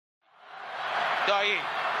دایی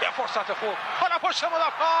یه فرصت خوب حالا پشت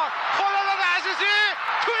مدافع خداداد عزیزی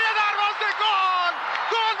توی دروازه گل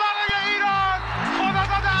برای ایران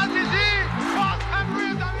خداداد عزیزی باز هم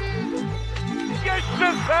روی زمین گشت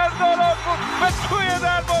سردار آزمون و توی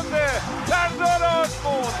دروازه سردار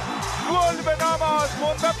آزمون گل به نام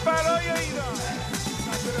آزمون و برای ایران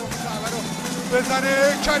بزنه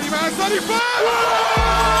کریم انصاری گل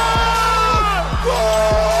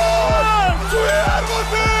توی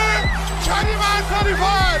دروازه کریم انصاری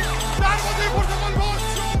دروازه پرتغال باز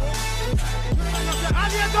شد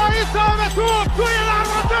علی دایی صاحب توپ توی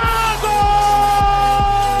دروازه گل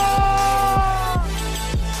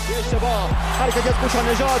اشتباه حرکت از کوچان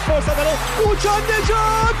نژاد فرصت برای کوچان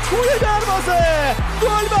نژاد توی دروازه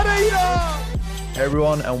گل برای ایران. Hey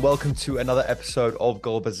everyone, and welcome to another episode of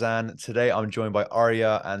Golbazan. Today I'm joined by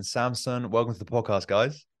Arya and Samson. Welcome to the podcast,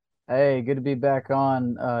 guys. Hey, good to be back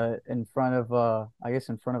on in front of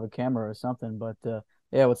in front of a camera or something. But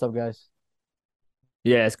yeah, what's up, guys?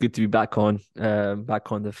 Yeah, it's good to be back on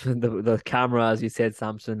the camera, as you said,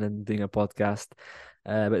 Samson, and doing a podcast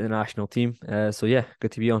about the national team. So yeah,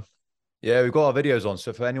 good to be on. Yeah, we've got our videos on.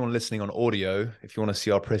 So for anyone listening on audio, if you want to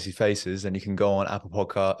see our pretty faces, then you can go on Apple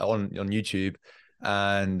Podcast on YouTube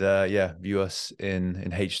and view us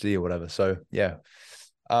in HD or whatever. So yeah.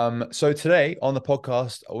 So today on the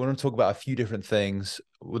podcast, I want to talk about a few different things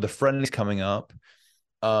with the friendlies coming up,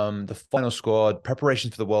 the final squad,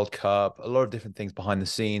 preparations for the World Cup, a lot of different things behind the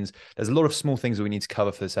scenes. There's a lot of small things that we need to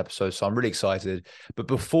cover for this episode, so I'm really excited. But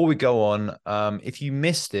before we go on, if you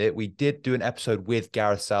missed it, we did do an episode with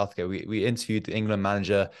Gareth Southgate. We interviewed the England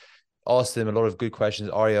manager, asked him a lot of good questions.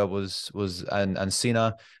 Arya and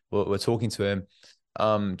Sina were talking to him.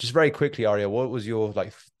 Just very quickly, Arya, what was your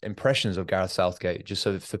impressions of Gareth Southgate, just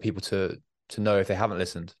so for people to know if they haven't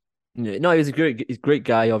listened? Yeah, no, he's a great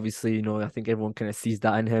guy. Obviously, I think everyone kind of sees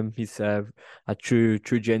that in him. He's a true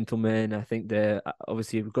gentleman. I think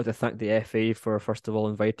obviously we've got to thank the FA for first of all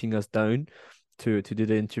inviting us down to do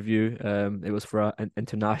the interview. It was for an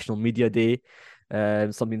international media day,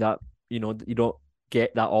 something that you don't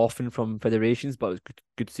get that often from federations, but it was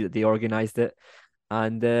good to see that they organised it.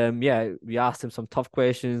 And we asked him some tough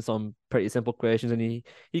questions, some pretty simple questions, and he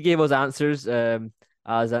gave us answers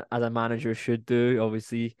as a manager should do.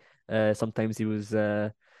 Obviously, sometimes he was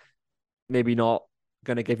maybe not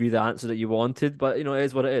going to give you the answer that you wanted, but it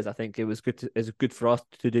is what it is. I think it's good for us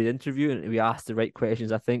to do the interview, and we asked the right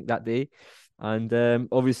questions, I think, that day. And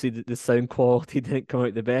obviously the sound quality didn't come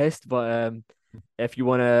out the best, but if you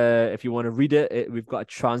wanna read it, we've got a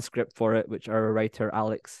transcript for it, which our writer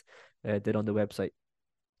Alex did on the website.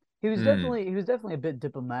 He was definitely a bit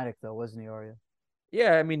diplomatic, though, wasn't he, Arya?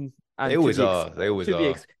 Yeah, I mean, they always are.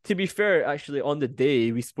 To be fair, actually, on the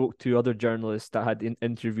day we spoke to other journalists that had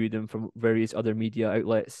interviewed him from various other media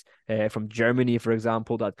outlets, from Germany, for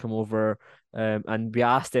example, that had come over, and we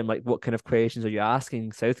asked them what kind of questions are you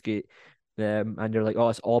asking Southgate, and they're like, oh,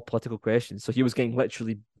 it's all political questions. So he was getting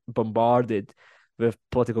literally bombarded with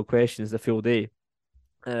political questions the full day.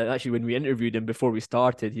 Actually, when we interviewed him before we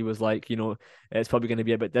started, he was like, it's probably going to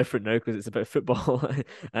be a bit different now because it's about football,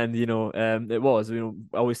 and it was.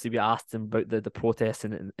 Obviously we asked him about the protests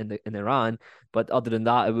in Iran, but other than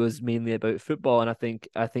that, it was mainly about football, and I think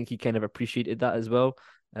he kind of appreciated that as well.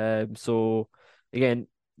 So again,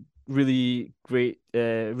 really great.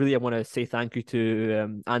 Really, I want to say thank you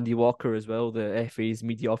to Andy Walker as well, the FA's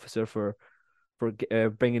media officer, for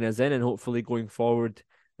bringing us in, and hopefully going forward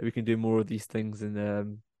we can do more of these things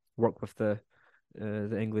and work with the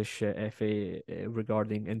English FA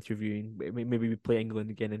regarding interviewing. Maybe we play England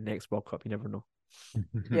again in the next World Cup. You never know.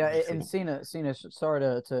 Yeah, and Sina, sorry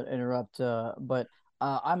to interrupt, but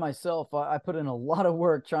I myself, I put in a lot of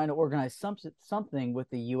work trying to organize something with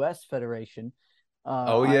the U.S. Federation.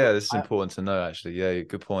 This is important to know, actually. Yeah,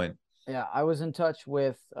 good point. Yeah, I was in touch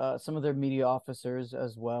with some of their media officers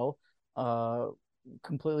as well.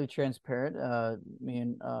 Completely transparent. Me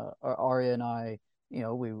and Arya and I,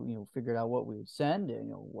 we figured out what we would send,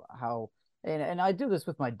 and how, and I do this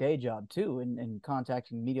with my day job too, and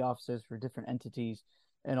contacting media officers for different entities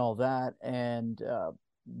and all that. And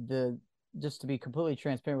just to be completely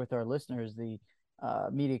transparent with our listeners, the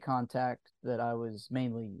media contact that I was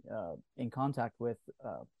mainly in contact with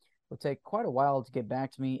would take quite a while to get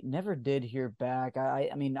back to me. Never did hear back.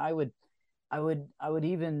 I mean, I would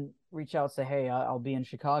even reach out and say, hey, I'll be in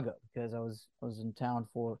Chicago, because I was in town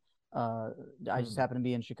for I just happened to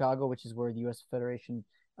be in Chicago, which is where the U.S. Federation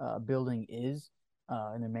building is,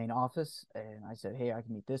 in their main office. And I said, hey, I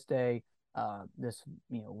can meet this day.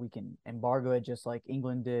 We can embargo it just like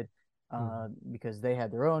England did, because they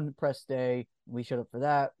had their own press day. We showed up for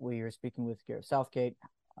that. We were speaking with Gareth Southgate.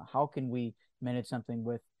 How can we manage something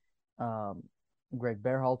with Greg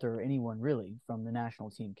Berhalter or anyone really from the national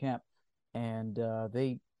team camp, and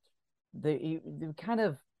they kind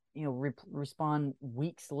of respond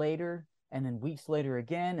weeks later, and then weeks later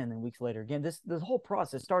again, and then weeks later again. This whole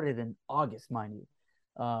process started in August, mind you,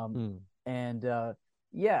 and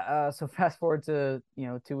so fast forward to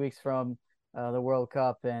 2 weeks from the World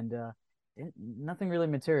Cup, and nothing really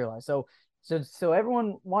materialized. So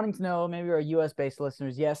everyone wanting to know, maybe our US based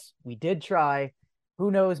listeners, yes, we did try.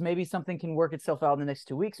 Who knows? Maybe something can work itself out in the next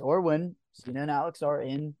 2 weeks, or when Sina and Alex are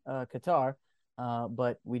in Qatar.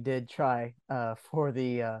 But we did try for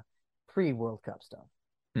the pre-World Cup stuff.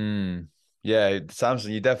 Yeah,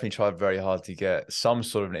 Samson, you definitely tried very hard to get some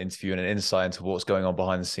sort of an interview and an insight into what's going on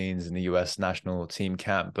behind the scenes in the US national team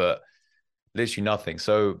camp, but literally nothing.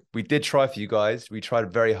 So we did try for you guys. We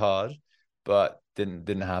tried very hard, but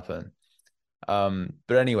didn't happen.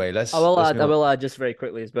 But anyway, I will add just very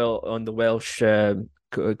quickly as well on the Welsh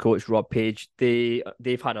coach Rob Page.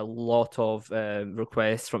 They've had a lot of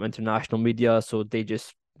requests from international media, so they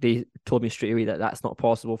told me straight away that that's not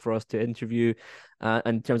possible for us to interview.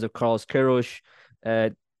 In terms of Carlos Queiroz,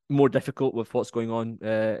 more difficult with what's going on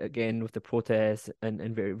again with the protests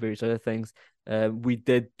and various other things. We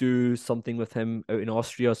did do something with him out in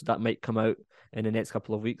Austria, so that might come out in the next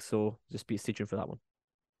couple of weeks. So just be stay tuned for that one.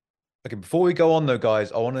 Okay, before we go on though,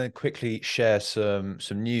 guys, I want to quickly share some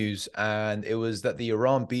news, and it was that the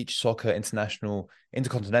Iran Beach Soccer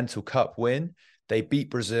Intercontinental Cup win. They beat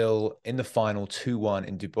Brazil in the final 2-1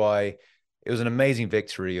 in Dubai. It was an amazing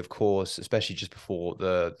victory, of course, especially just before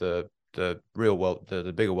the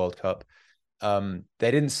bigger World Cup.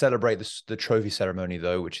 They didn't celebrate the trophy ceremony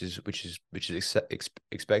though, which is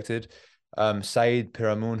expected. Said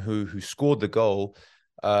Piramoun, who scored the goal,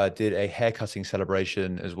 did a haircutting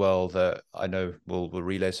celebration as well that I know we'll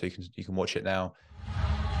relay, so you can watch it now.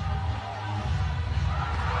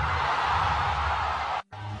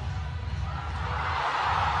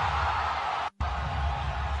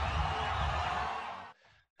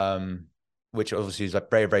 Which obviously is like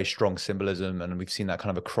very, very strong symbolism, and we've seen that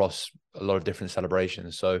kind of across a lot of different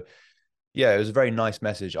celebrations. So yeah, it was a very nice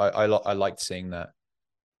message. I liked seeing that.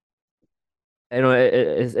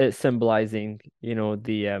 It's symbolizing,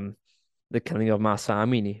 the killing of Mahsa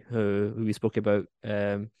Amini, who we spoke about,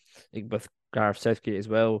 with Gareth Southgate as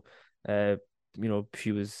well.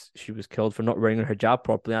 She was killed for not wearing her hijab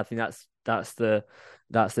properly. I think that's the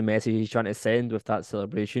message he's trying to send with that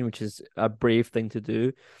celebration, which is a brave thing to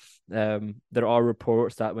do. There are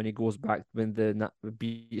reports that when the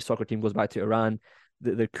beach soccer team goes back to Iran,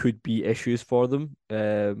 that there could be issues for them.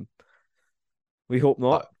 We hope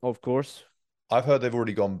not, of course. I've heard they've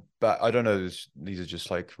already gone back. I don't know. These are just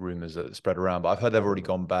like rumors that spread around, but I've heard they've already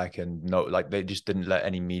gone back and they just didn't let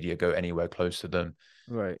any media go anywhere close to them.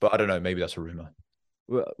 Right. But I don't know. Maybe that's a rumor.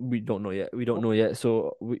 Well, we don't know yet.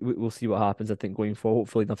 So we'll see what happens. I think going forward,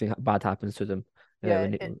 hopefully nothing bad happens to them. Yeah,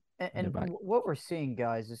 and what we're seeing,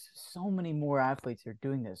 guys, is so many more athletes are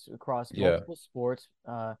doing this across multiple sports.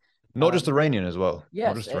 Not just Iranian as well. Yes,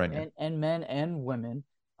 not just Iranian. And men and women,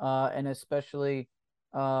 and especially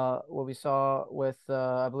what we saw with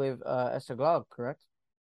I believe Estaglab, correct?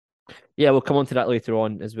 Yeah, we'll come on to that later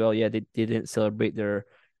on as well. Yeah, they didn't celebrate their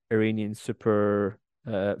Iranian Super.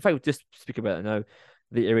 If I would just speak about it now,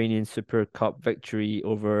 the Iranian Super Cup victory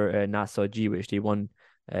over Nasaji, which they won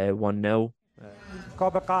 1-0.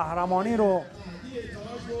 کاپ قهرمانی رو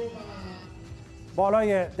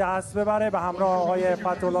بالای دست ببره به همراه آقای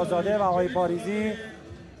فتح‌الله زاده و آقای پاریزی.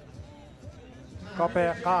 کاپ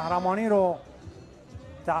قهرمانی رو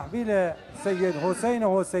تحویل سید حسین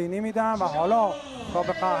حسینی میدن و حالا کاپ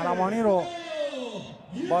قهرمانی رو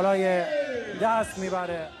بالای دست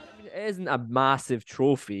میبره. It isn't a massive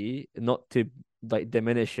trophy, not to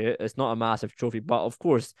diminish it. It's not a massive trophy, but of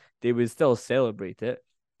course they would still celebrate it.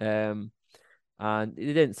 And they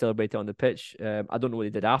didn't celebrate it on the pitch. I don't know what they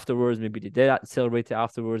did afterwards. Maybe they did celebrate it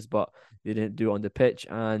afterwards, but they didn't do it on the pitch.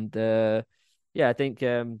 And I think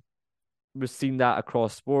we're seeing that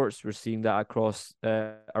across sports. We're seeing that across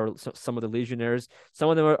some of the legionnaires. Some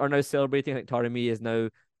of them are now celebrating. I think Taremi is now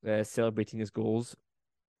celebrating his goals,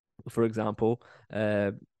 for example.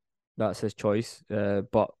 That's his choice.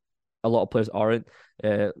 But a lot of players aren't.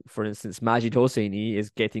 For instance, Majid Hosseini is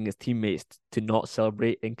getting his teammates to not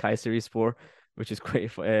celebrate in Kayserispor, which is quite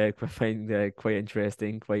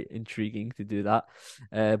interesting, quite intriguing to do that.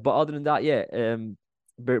 But other than that,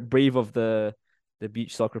 brave of the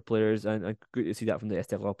beach soccer players, and good to see that from the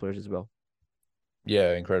Esteghlal players as well.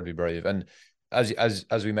 Yeah, incredibly brave. And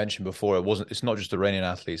as we mentioned before, it's not just Iranian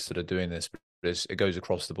athletes that are doing this, but it goes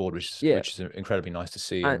across the board, which is incredibly nice to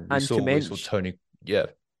see. And we saw Tony. Yeah.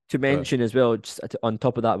 To mention as well, just on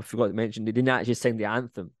top of that, we forgot to mention they didn't actually sing the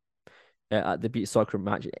anthem at the Beat Soccer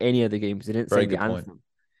match. Any of the games, they didn't sing the anthem.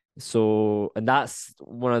 So, and that's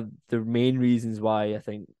one of the main reasons why I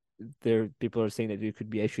think people are saying that there could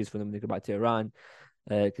be issues for them when they go back to Iran,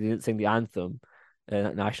 because they didn't sing the anthem,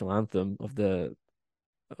 national anthem of the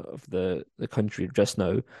country just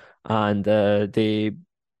now, and they,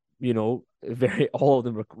 you know, all of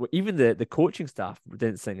them were, even the coaching staff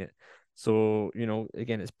didn't sing it. So, you know,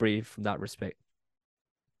 again, it's brave from that respect.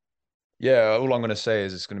 Yeah, all I'm going to say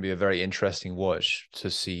is it's going to be a very interesting watch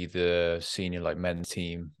to see the senior men's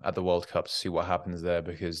team at the World Cup, to see what happens there,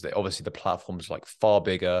 because obviously the platform's far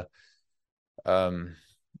bigger.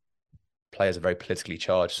 Players are very politically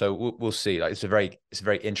charged, so we'll see. It's a very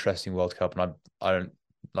interesting World Cup, and I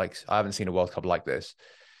haven't seen a World Cup like this.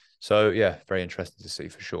 So yeah, very interesting to see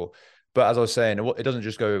for sure. But as I was saying, it doesn't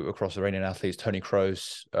just go across Iranian athletes. Toni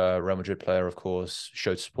Kroos, Real Madrid player, of course,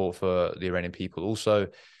 showed support for the Iranian people also,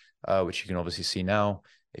 which you can obviously see now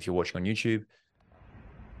if you're watching on YouTube.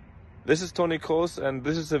 This is Toni Kroos, and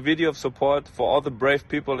this is a video of support for all the brave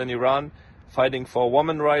people in Iran fighting for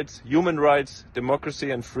women's rights, human rights,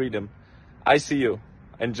 democracy, and freedom. I see you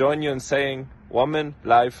and join you in saying woman,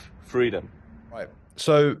 life, freedom. Right.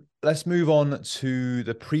 So let's move on to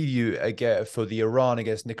the preview again for the Iran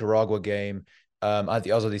against Nicaragua game at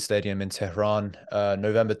the Azadi Stadium in Tehran,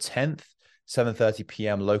 November 10th, 7:30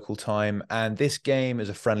 p.m. local time. And this game is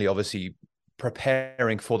a friendly, obviously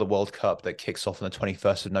preparing for the World Cup that kicks off on the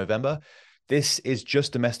 21st of November. This is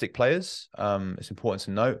just domestic players. It's important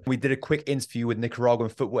to note. We did a quick interview with Nicaraguan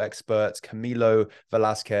football expert Camilo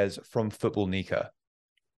Velasquez from Football Nica.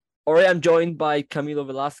 All right, I'm joined by Camilo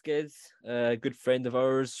Velasquez, a good friend of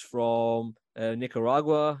ours from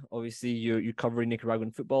Nicaragua. Obviously, you're covering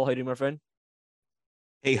Nicaraguan football. How are you, my friend?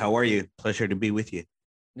 Hey, how are you? Pleasure to be with you.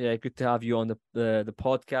 Yeah, good to have you on the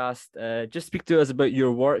podcast. Just speak to us about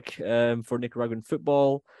your work for Nicaraguan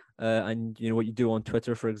football, and you know what you do on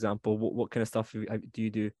Twitter, for example. What kind of stuff do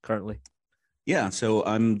you do currently? Yeah, so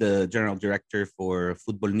I'm the general director for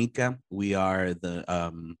Football Nica. We are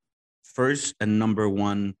the first and number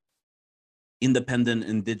one independent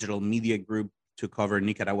and digital media group to cover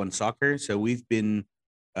Nicaraguan soccer. So we've been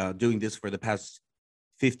doing this for the past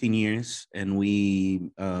 15 years, and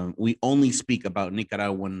we only speak about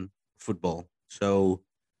Nicaraguan football. So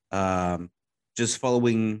just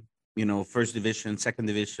following, you know, first division, second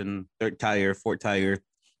division, third tier, fourth tier,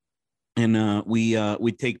 and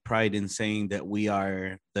we take pride in saying that we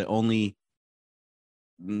are the only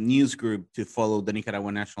news group to follow the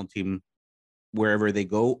Nicaraguan national team wherever they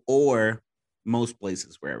go, or most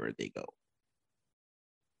places wherever they go.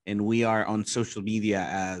 And we are on social media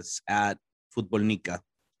as at Football Nica.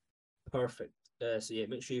 Perfect. So yeah,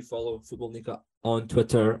 make sure you follow Football Nica on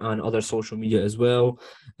Twitter and other social media as well.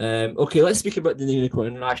 Okay, let's speak about the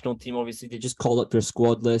Nicaraguan national team. Obviously, they just called up their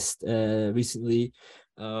squad list recently.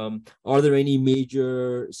 Are there any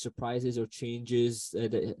major surprises or changes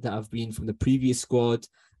that have been from the previous squad?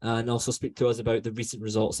 And also speak to us about the recent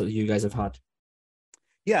results that you guys have had.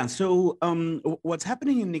 Yeah, so what's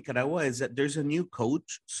happening in Nicaragua is that there's a new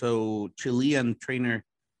coach. So Chilean trainer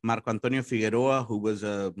Marco Antonio Figueroa, who was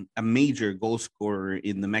a major goal scorer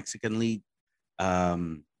in the Mexican League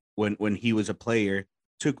when he was a player,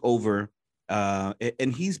 took over.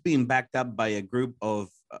 And he's being backed up by a group of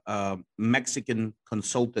Mexican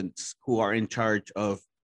consultants who are in charge of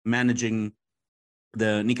managing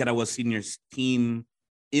the Nicaragua seniors team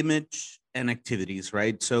image and activities,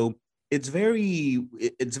 right? So it's very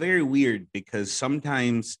weird because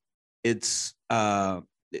sometimes it's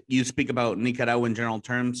you speak about Nicaragua in general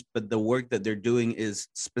terms, but the work that they're doing is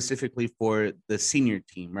specifically for the senior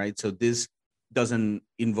team, right? So this doesn't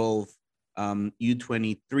involve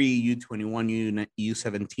U23, U21,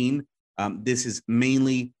 U17. This is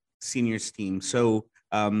mainly seniors team. So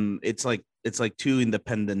it's like two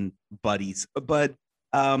independent bodies, but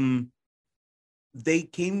they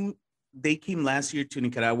came last year to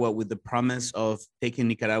Nicaragua with the promise of taking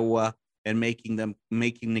Nicaragua and making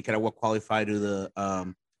Nicaragua qualify to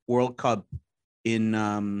the World Cup in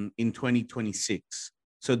 2026.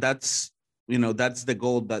 So that's the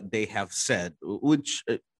goal that they have set, which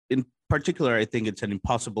in particular I think it's an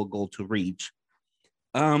impossible goal to reach.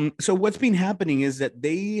 So what's been happening is that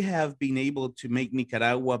they have been able to make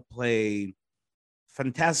Nicaragua play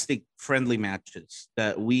fantastic friendly matches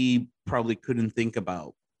that we probably couldn't think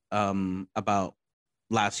about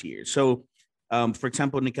last year. So, for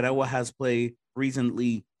example, Nicaragua has played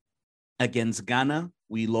recently against Ghana.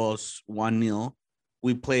 We lost 1-0.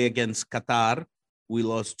 We play against Qatar. We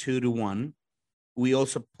lost 2-1. We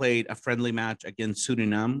also played a friendly match against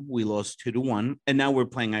Suriname. We lost 2-1, and now we're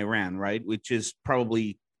playing Iran, right? Which is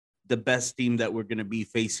probably the best team that we're going to be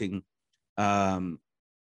facing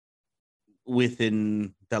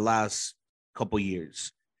within the last couple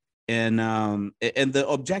years. And the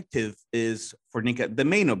objective is for the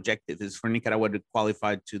main objective is for Nicaragua to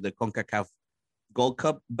qualify to the CONCACAF Gold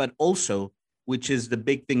Cup, but also, which is the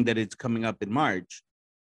big thing that it's coming up in March,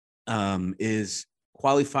 is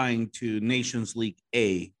qualifying to Nations League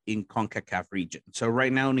A in CONCACAF region. So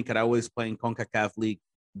right now, Nicaragua is playing CONCACAF League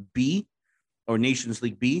B or Nations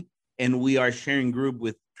League B, and we are sharing group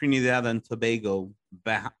with Trinidad and Tobago,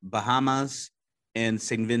 Bahamas, and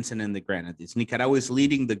St. Vincent and the Grenadines. Nicaragua is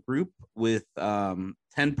leading the group with 10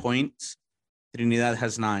 points. Trinidad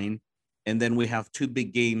has 9. And then we have 2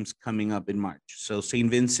 big games coming up in March. So St.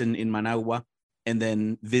 Vincent in Managua, and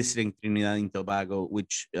then visiting Trinidad and Tobago,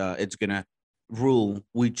 which it's going to rule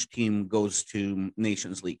which team goes to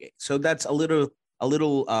Nations League A. So that's a little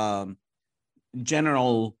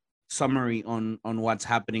general summary on what's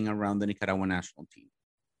happening around the Nicaragua national team.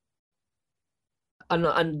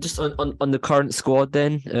 And just on the current squad,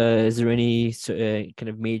 then is there any kind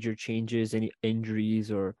of major changes, any injuries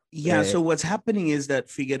or? Yeah. So what's happening is that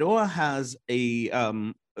Figueroa has a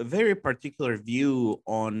very particular view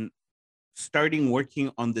on starting working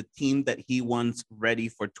on the team that he wants ready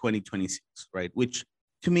for 2026, right? Which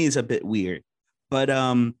to me is a bit weird, but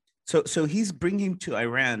so he's bringing to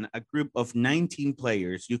Iran a group of 19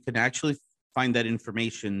 players. You can actually find that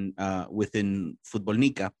information within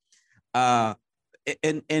Futbolnica.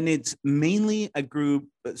 And it's mainly a group.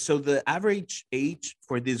 So the average age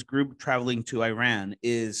for this group traveling to Iran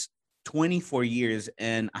is 24 years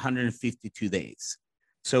and 152 days.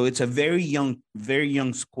 So it's a very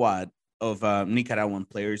young squad of Nicaraguan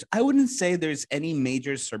players. I wouldn't say there's any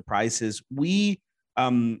major surprises. We're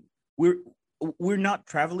not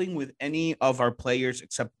traveling with any of our players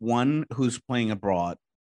except one who's playing abroad,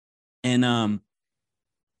 and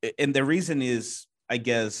the reason is, I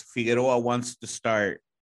guess, Figueroa wants to start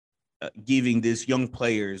giving these young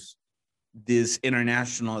players this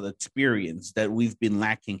international experience that we've been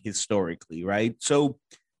lacking historically, right? So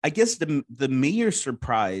I guess the major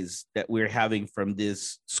surprise that we're having from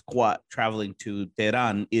this squad traveling to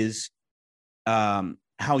Tehran is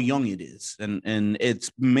how young it is. And it's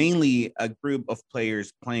mainly a group of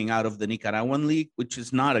players playing out of the Nicaraguan league, which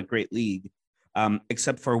is not a great league,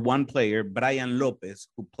 except for one player, Brian Lopez,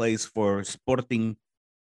 who plays for Sporting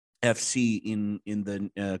FC in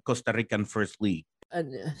the Costa Rican First League.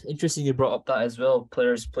 And interesting you brought up that as well,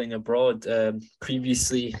 players playing abroad.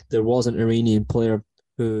 Previously, there was an Iranian player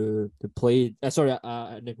who played,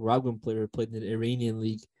 a Nicaraguan player who played in the Iranian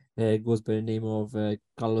league, goes by the name of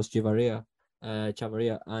Carlos Chavarria,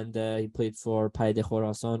 and he played for Paille de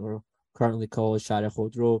Khorasan, or currently called Shara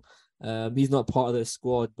Khodro. He's not part of the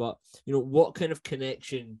squad, but what kind of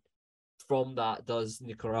connection from that does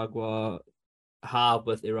Nicaragua have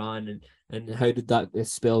with Iran, and how did that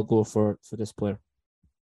spell go for this player?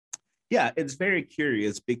 Yeah, it's very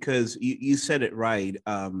curious because you said it right.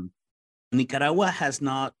 Nicaragua has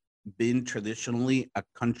not been traditionally a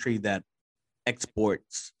country that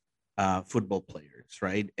exports football players,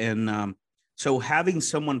 right? And so having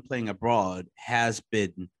someone playing abroad has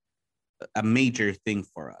been a major thing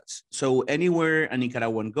for us. So anywhere a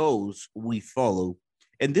Nicaraguan goes, we follow.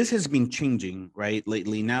 And this has been changing, right?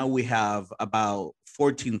 Lately, now we have about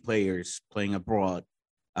 14 players playing abroad,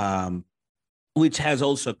 which has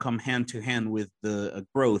also come hand to hand with the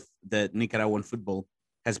growth that Nicaraguan football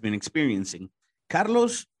has been experiencing.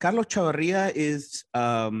 Carlos Chavarria is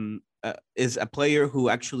a player who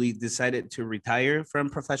actually decided to retire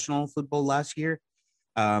from professional football last year.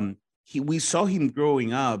 We saw him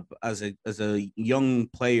growing up as a young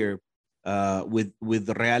player with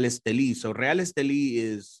Real Estelí. So Real Estelí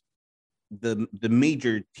is the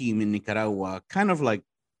major team in Nicaragua, kind of like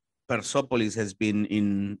Persepolis has been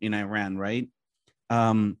in Iran, right?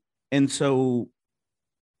 And so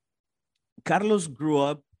Carlos grew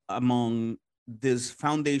up among this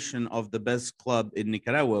foundation of the best club in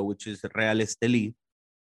Nicaragua, which is Real Estelí.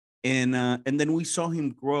 And then we saw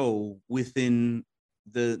him grow within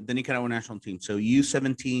the Nicaraguan national team. So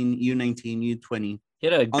U17, U19, U20. He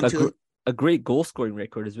had a great goal scoring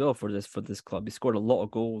record as well for this club. He scored a lot of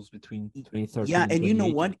goals between 2013. Yeah, and you know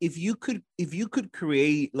what? If you could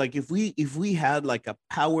create, like, if we had like a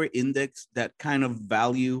power index that kind of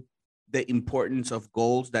value the importance of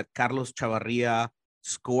goals that Carlos Chavarria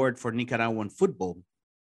scored for Nicaraguan football,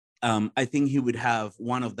 I think he would have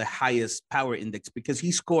one of the highest power index, because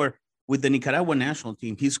he scored with the Nicaraguan national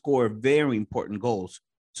team. He scored very important goals.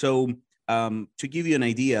 So To give you an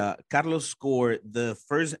idea, Carlos scored the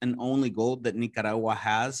first and only goal that Nicaragua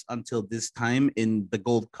has until this time in the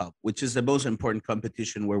Gold Cup, which is the most important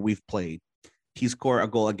competition where we've played. He scored a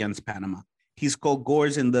goal against Panama. He scored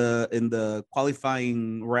goals in the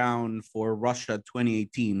qualifying round for Russia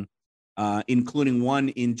 2018, including one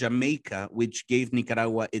in Jamaica, which gave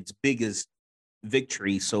Nicaragua its biggest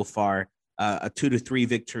victory so far, a 2-3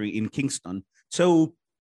 victory in Kingston. So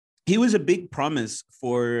he was a big promise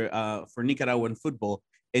for Nicaraguan football,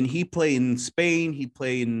 and he played in Spain, he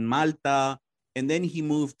played in Malta, and then he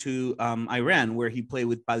moved to Iran, where he played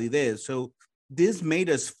with Palidez. So this made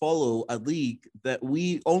us follow a league that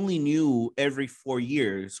we only knew every 4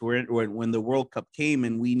 years, when the World Cup came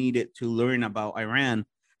and we needed to learn about Iran.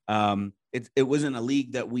 It wasn't a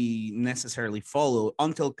league that we necessarily follow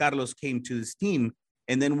until Carlos came to this team,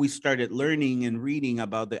 and then we started learning and reading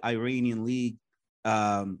about the Iranian league.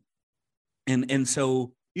 And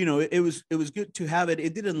so, you know, it was good to have it.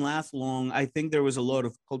 It didn't last long. I think there was a lot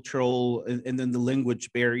of cultural and then the language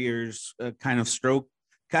barriers kind of stroke.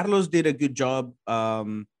 Carlos did a good job.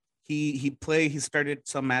 He played. He started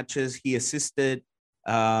some matches. He assisted,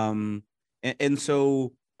 and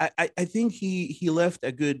so I think he left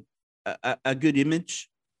a good image.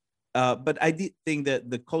 But I did think that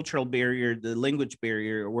the cultural barrier, the language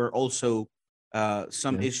barrier, were also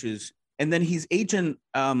some issues. And then his agent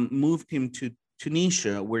moved him to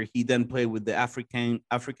Tunisia, where he then played with the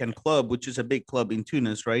African club, which is a big club in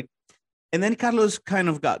Tunis, right? And then Carlos kind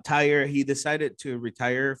of got tired. He decided to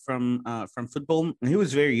retire from football. And he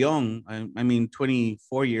was very young. I mean,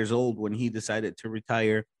 24 years old when he decided to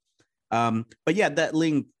retire. But yeah, that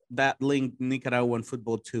linked Nicaraguan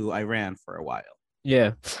football to Iran for a while.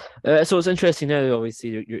 Yeah. So it's interesting now,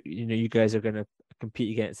 obviously, you guys are going to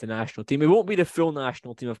compete against the national team. It won't be the full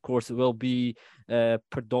national team, of course. It will be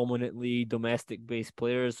predominantly domestic-based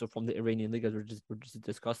players. So from the Iranian league, as we're just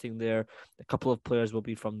discussing there, a couple of players will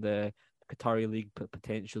be from the Qatari league,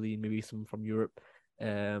 potentially, maybe some from Europe,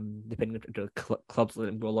 depending if the clubs let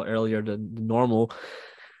them go a lot earlier than normal.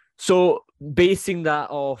 So basing that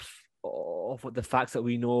off what the facts that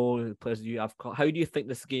we know, the players that you have, how do you think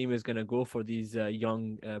this game is going to go for these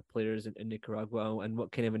young players in Nicaragua, and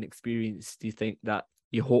what kind of an experience do you think that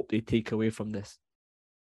you hope they take away from this?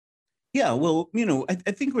 Yeah, well, you know, I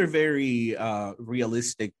think we're very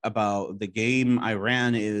realistic about the game.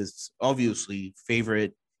 Iran is obviously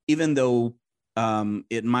favorite, even though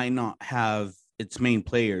it might not have its main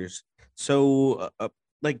players. So,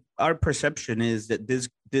 like, our perception is that this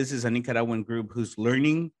is a Nicaraguan group who's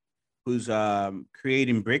learning, who's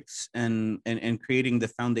creating bricks and creating the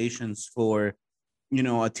foundations for, you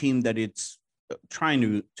know, a team that it's trying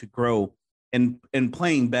to grow, and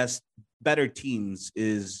playing better teams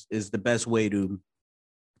is the best way to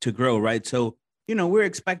grow, right? So, you know, we're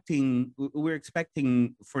expecting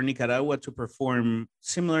for Nicaragua to perform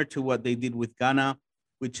similar to what they did with Ghana,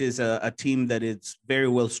 which is a team that is very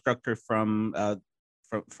well structured from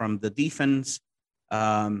the defense.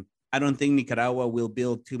 I don't think Nicaragua will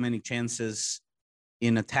build too many chances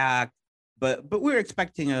in attack, but we're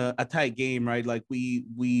expecting a tight game, right? Like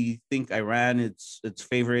we think Iran it's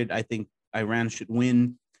favorite. I think Iran should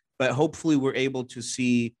win, but hopefully we're able to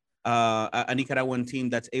see a Nicaraguan team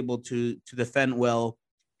that's able to defend well,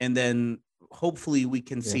 and then hopefully we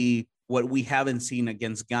can see what we haven't seen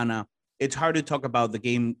against Ghana. It's hard to talk about the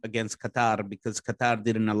game against Qatar because Qatar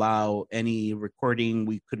didn't allow any recording.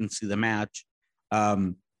 We couldn't see the match.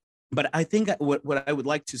 But I think what I would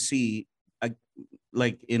like to see,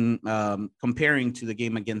 like in comparing to the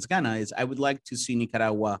game against Ghana, is I would like to see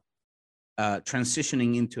Nicaragua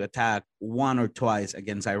transitioning into attack one or twice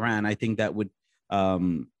against Iran. I think that would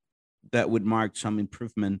mark some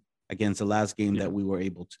improvement against the last game that we were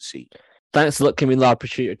able to see. Thanks a lot, Camilo. I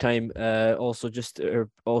appreciate your time. Also,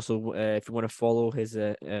 if you want to follow his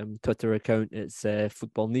Twitter account, it's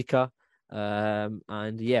Football Nika.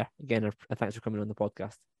 And yeah, again, thanks for coming on the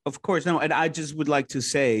podcast. Of course, no, and I just would like to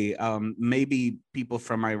say, maybe people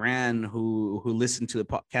from Iran who listen to the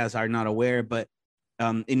podcast are not aware, but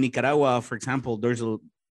in Nicaragua, for example, there's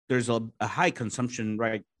a high consumption,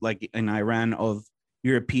 right, like in Iran, of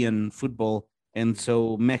European football, and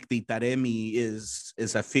so Mehdi Taremi is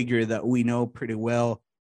a figure that we know pretty well,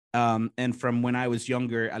 and from when I was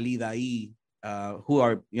younger, Ali Daei, who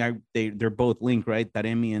are they're both linked, right?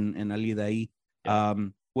 Taremi and Ali Daei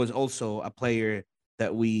was also a player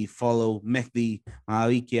that we follow, Mehdi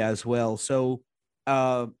Maliki as well. So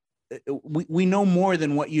we know more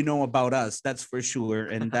than what you know about us, that's for sure.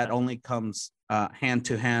 And that only comes hand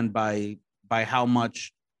to hand by how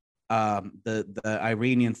much the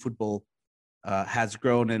Iranian football has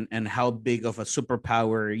grown and how big of a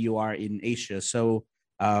superpower you are in Asia. So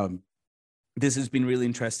this has been really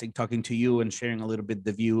interesting talking to you and sharing a little bit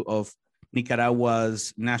the view of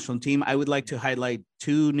Nicaragua's national team. I would like to highlight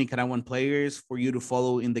 2 Nicaraguan players for you to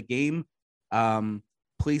follow in the game.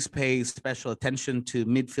 Please pay special attention to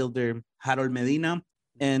midfielder Harold Medina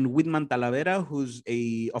and Whitman Talavera, who's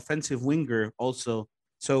a offensive winger also.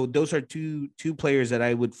 So those are two players that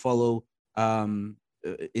I would follow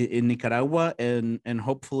in Nicaragua, and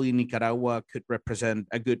hopefully Nicaragua could represent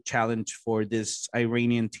a good challenge for this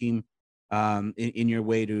Iranian team in your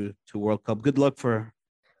way to World Cup. Good luck for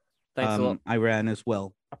Thanks a lot. Iran as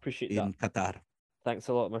well. Appreciate in that. Qatar. Thanks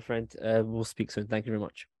a lot, my friend. We'll speak soon. Thank you very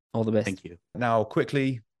much. All the best. Thank you. Now,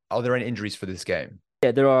 quickly, are there any injuries for this game?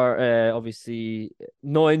 Yeah, there are obviously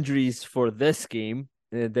no injuries for this game.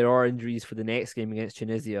 There are injuries for the next game against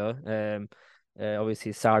Tunisia.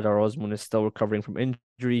 Obviously, Sardar Osman is still recovering from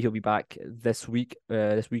injury. He'll be back this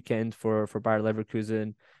weekend for Bayer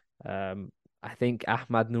Leverkusen. I think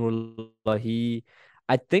Ahmad Nourlahi.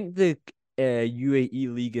 I think the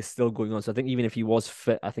UAE league is still going on, so I think even if he was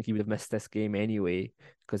fit, I think he would have missed this game anyway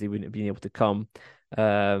because he wouldn't have been able to come.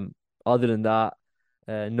 Other than that,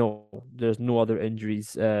 no, there's no other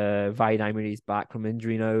injuries. Vaid Emery is back from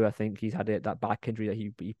injury now. I think he's had that back injury that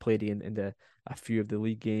he played in a few of the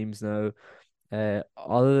league games now.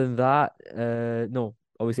 Other than that, no.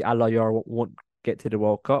 Obviously, Al Ayar won't get to the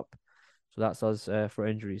World Cup, so that's us for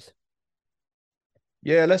injuries.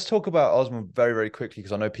 Yeah, let's talk about Osman very, very quickly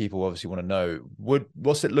because I know people obviously want to know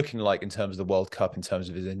what's it looking like in terms of the World Cup in terms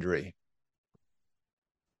of his injury.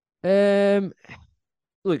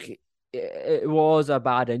 Look, it was a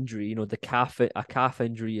bad injury. You know, a calf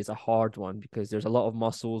injury is a hard one because there's a lot of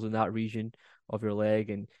muscles in that region of your leg,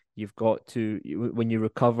 and you've got to when you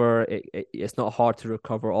recover, it's not hard to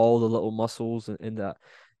recover all the little muscles in that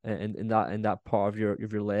part of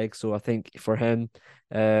your leg. So I think for him,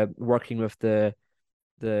 working with the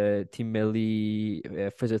Team Melli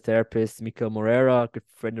physiotherapist Mikel Moreira, a good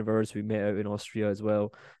friend of ours we met out in Austria as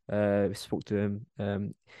well. We spoke to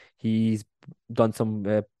him. He's done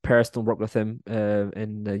some personal work with him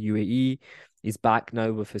in the UAE. He's back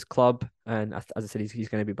now with his club, and as I said, he's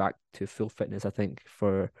going to be back to full fitness, I think,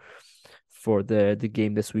 for the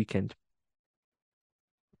game this weekend.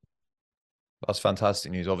 That's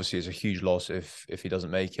fantastic news. Obviously, it's a huge loss if he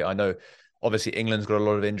doesn't make it. I know, obviously, England's got a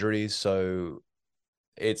lot of injuries, so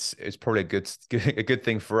it's probably a good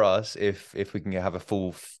thing for us if we can have a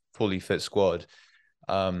fully fit squad.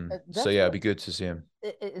 So yeah, it'd be good to see him.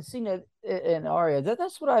 And Aria,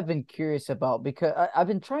 that's what I've been curious about because I've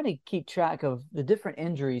been trying to keep track of the different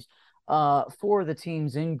injuries for the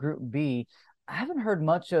teams in Group B. I haven't heard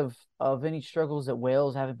much of any struggles that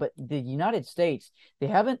Wales have, but the United States, they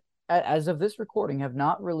haven't, as of this recording, have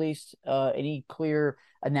not released any clear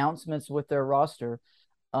announcements with their roster.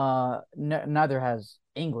 Neither has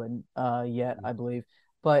England yet, I believe.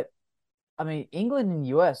 But I mean, England and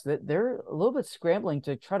US, they're a little bit scrambling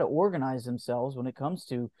to try to organize themselves when it comes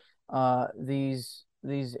to these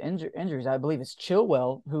injuries. I believe it's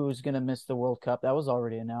Chilwell who's going to miss the World Cup. That was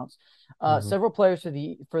already announced. Several players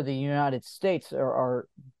for the United States are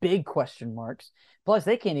big question marks. Plus,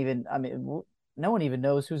 they can't even. I mean, no one even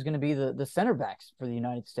knows who's going to be the center backs for the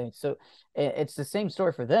United States. So it's the same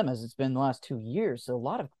story for them as it's been the last 2 years. So a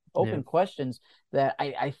lot of open questions that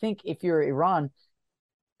I think if you're Iran,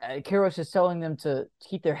 Queiroz is telling them to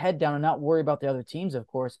keep their head down and not worry about the other teams, of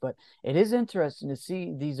course. But it is interesting to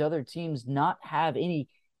see these other teams not have any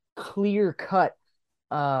clear-cut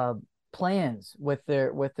plans with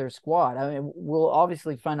their squad. I mean, we'll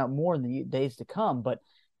obviously find out more in the days to come, but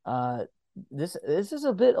this is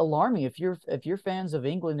a bit alarming if you're fans of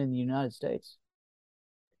England and the United States.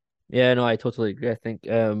 Yeah, no, I totally agree. I think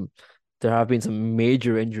there have been some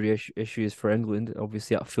major injury issues for England.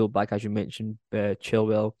 Obviously, at fullback, as you mentioned,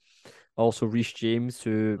 Chilwell, also Reece James,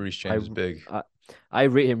 is big. I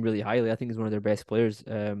rate him really highly. I think he's one of their best players.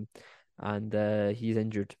 And he's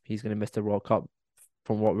injured. He's going to miss the World Cup.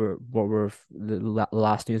 From what we're the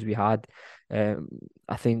last news we had,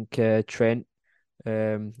 I think Trent,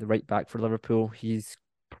 the right back for Liverpool, he's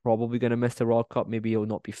probably going to miss the World Cup. Maybe he'll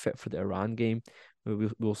not be fit for the Iran game.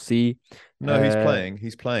 We'll see. No, he's playing.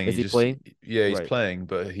 He's playing. Is he playing? Yeah, he's playing,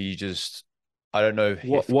 but he just. I don't know if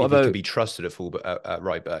he could be trusted at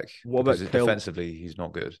right back. What about defensively? He's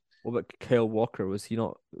not good. What about Kyle Walker? Was he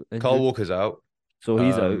not injured? Kyle Walker's out. So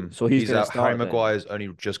he's out. So he's out. Harry Maguire's only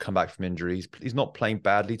just come back from injury. He's not playing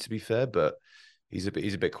badly, to be fair, but he's a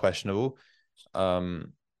bit questionable. So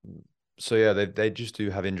yeah, they just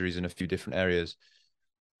do have injuries in a few different areas.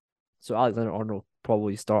 So Alexander-Arnold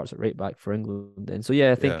probably starts at right back for England then. So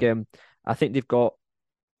yeah, I think they've got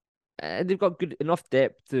good enough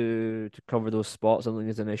depth to cover those spots. I don't think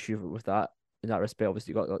there's an issue with that in that respect.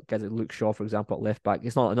 Obviously, you've got guys like Luke Shaw, for example, at left back.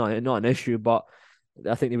 It's not an issue, but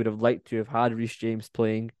I think they would have liked to have had Reece James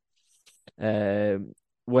playing.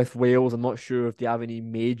 With Wales, I'm not sure if they have any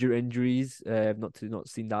major injuries. I've not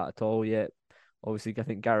seen that at all yet. Obviously, I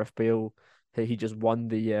think Gareth Bale, he just won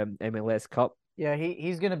the MLS Cup. Yeah,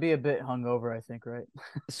 he's gonna be a bit hungover, I think, right?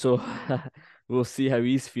 So we'll see how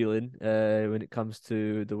he's feeling when it comes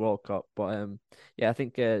to the World Cup. But yeah, I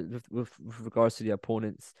think with regards to the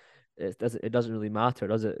opponents, it doesn't really matter,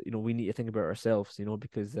 does it? You know, we need to think about ourselves, you know,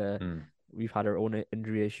 because we've had our own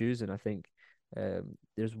injury issues, and I think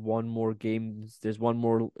there's one more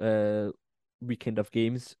weekend of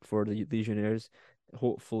games for the Legionnaires.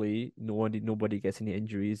 Hopefully, nobody gets any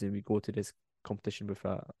injuries, and we go to this competition with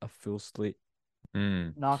a full slate.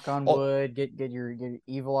 Knock on wood. Get your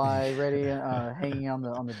evil eye ready, hanging on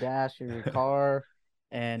the dash of your car,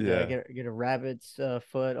 and get a rabbit's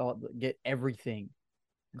foot. Get everything.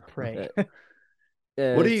 Pray.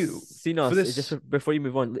 What do you see? Just before you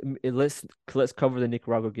move on, let's cover the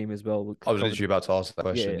Nicaragua game as well. I was literally about to ask that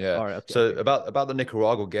question. Yeah. All right, okay, so about the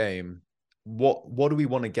Nicaragua game, what do we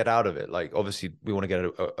want to get out of it? Like, obviously, we want to get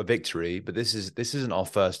a victory, but this isn't our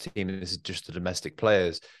first team. This is just the domestic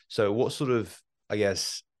players. So, what sort of, I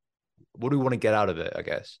guess, what do we want to get out of it? I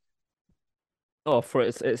guess. Oh,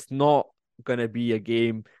 it's not gonna be a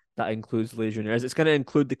game that includes Legionnaires. It's going to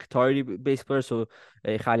include the Qatari-based players, so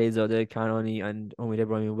Khalid Zadeh, Kanoni, and Omid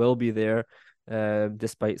Ibrahim will be there,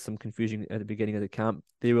 despite some confusion at the beginning of the camp.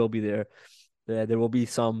 They will be there. There will be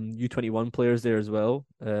some U21 players there as well,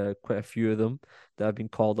 quite a few of them that have been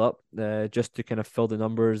called up, just to kind of fill the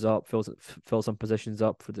numbers up, fill some positions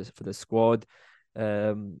up for the squad.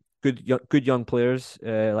 Good young players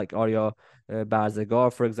like Arya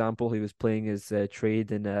Bazagar, for example, who was playing his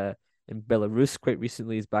trade in Belarus quite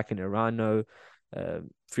recently. He's back in Iran now.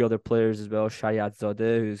 Three other players as well. Shayad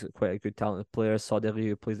Zadeh, who's quite a good talented player. Sadeghi,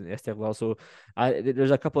 who plays in Esteghlal. So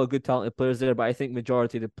there's a couple of good talented players there, but I think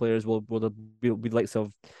majority of the players will be likes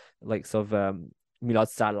of Milad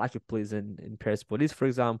Salak, who plays in Persepolis, for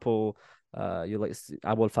example. You like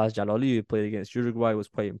Abulfaz Jalali, who played against Uruguay, was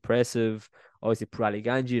quite impressive. Obviously, Purali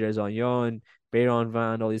Ganji, Rezan Yon, Bayron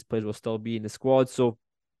Van, all these players will still be in the squad. So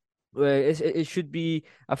it should be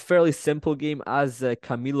a fairly simple game. As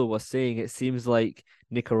Camilo was saying, it seems like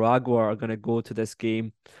Nicaragua are going to go to this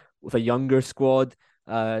game with a younger squad,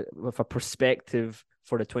 with a perspective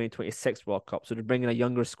for the 2026 World Cup. So they're bringing a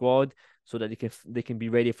younger squad so that they can be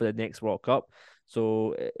ready for the next World Cup.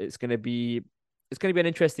 So it's going to be an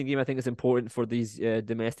interesting game. I think it's important for these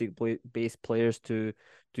domestic-based players to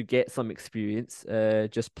get some experience,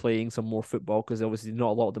 just playing some more football, because obviously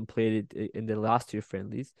not a lot of them played in the last two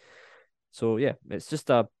friendlies. So yeah, it's just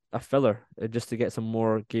a filler just to get some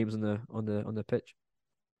more games on the pitch.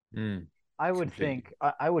 I would think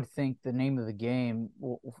the name of the game,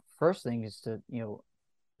 first thing is to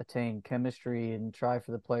attain chemistry and try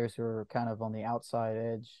for the players who are kind of on the outside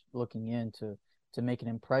edge looking in to make an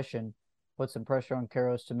impression. Put some pressure on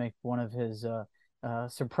Queiroz to make one of his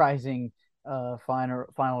surprising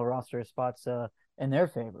final roster spots in their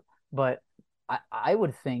favor. But I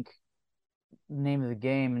would think the name of the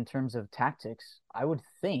game in terms of tactics, I would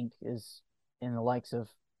think, is in the likes of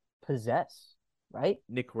possess, right?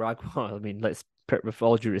 Nicaragua, I mean, let's put, with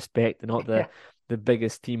all due respect, they're not the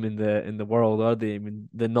biggest team in the world, are they? I mean,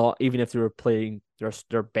 they're not, even if they were playing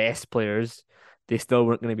their best players, they still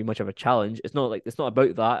weren't going to be much of a challenge. It's not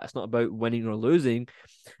about that. It's not about winning or losing.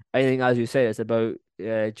 I think, as you said, it's about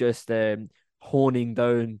just honing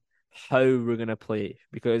down how we're going to play,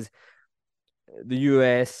 because the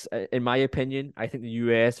US, in my opinion, I think the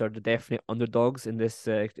US are the definite underdogs in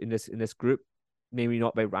this group. Maybe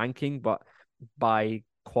not by ranking, but by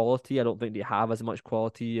quality. I don't think they have as much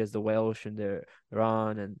quality as the Welsh and the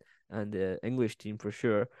Iran and the English team for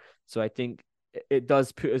sure. So I think it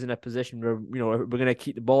does put us in a position where we're going to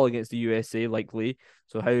keep the ball against the USA likely.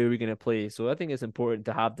 So how are we going to play? So I think it's important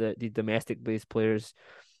to have the domestic based players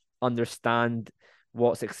understand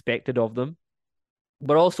what's expected of them.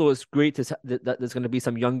 But also, it's great that there's going to be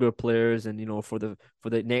some younger players, and for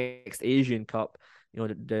the next Asian Cup,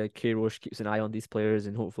 the Queiroz keeps an eye on these players,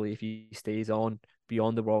 and hopefully, if he stays on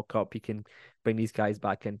beyond the World Cup, he can bring these guys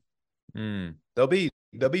back in. There'll be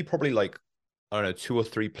probably, like, I don't know, 2 or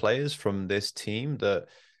 3 players from this team that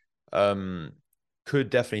could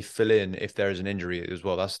definitely fill in if there is an injury as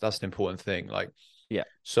well. That's an important thing. Like, yeah.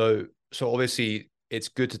 So obviously, it's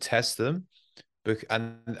good to test them.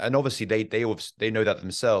 And obviously they know that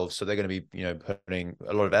themselves, so they're going to be putting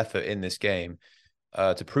a lot of effort in this game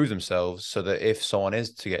to prove themselves, so that if someone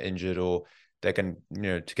is to get injured or they're going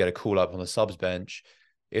to get a call up on the subs bench,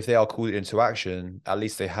 if they are called into action, at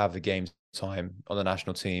least they have the game time on the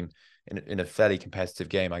national team in a fairly competitive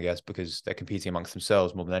game, I guess, because they're competing amongst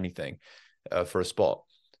themselves more than anything for a spot.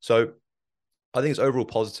 So I think it's overall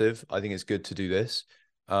positive. I think it's good to do this.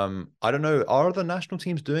 I don't know. Are other national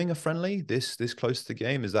teams doing a friendly this close to the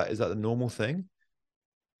game? Is that the normal thing?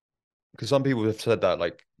 Because some people have said that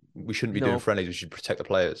like we shouldn't be doing friendlies. We should protect the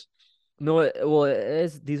players. No, well, it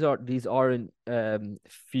is. These aren't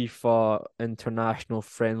FIFA international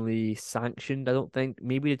friendly sanctioned. I don't think.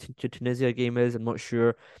 Maybe the Tunisia game is. I'm not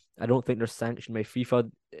sure. I don't think they're sanctioned by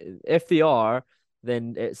FIFA. If they are,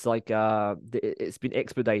 then it's like it's been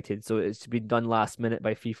expedited, so it's been done last minute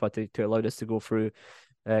by FIFA to allow this to go through.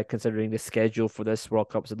 Considering the schedule for this World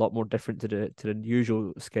Cup is a lot more different to the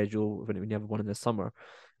usual schedule when you have one in the summer.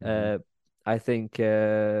 I think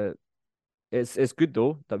it's good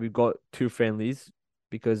though that we've got two friendlies,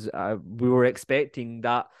 because we were expecting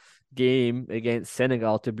that game against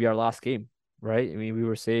Senegal to be our last game, right? I mean, we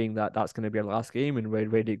were saying that that's going to be our last game and we're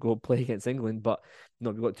ready to go play against England, but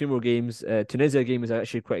no, we've got two more games. Tunisia game is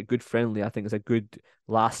actually quite a good friendly. I think it's a good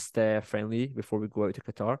last friendly before we go out to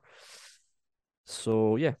Qatar.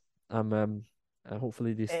 So yeah,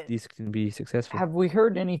 hopefully these can be successful. Have we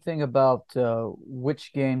heard anything about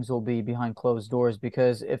which games will be behind closed doors?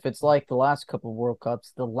 Because if it's like the last couple of World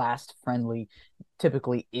Cups, the last friendly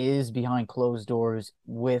typically is behind closed doors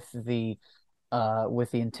with the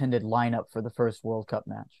intended lineup for the first World Cup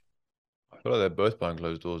match. I feel like they're both behind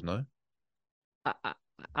closed doors, no?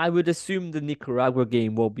 I would assume the Nicaragua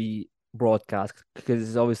game will be broadcast because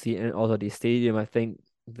it's obviously in Azadi Stadium. I think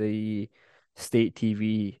the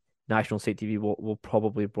national state TV will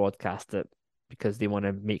probably broadcast it because they want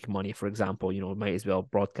to make money, for example. Might as well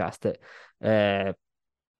broadcast it.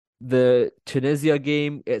 The Tunisia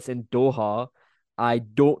game, it's in Doha. I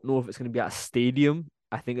don't know if it's going to be at a stadium.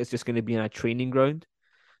 I think it's just going to be in a training ground,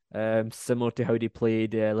 similar to how they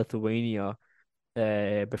played Lithuania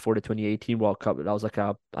before the 2018 World Cup. That was like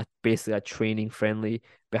basically a training friendly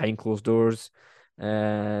behind closed doors.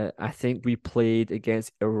 I think we played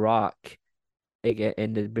against Iraq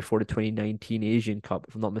before the 2019 Asian Cup,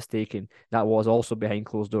 if I'm not mistaken. That was also behind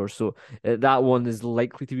closed doors. So that one is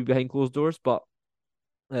likely to be behind closed doors, but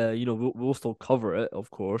we'll still cover it, of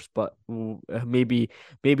course. But maybe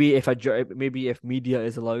if media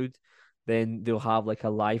is allowed, then they'll have like a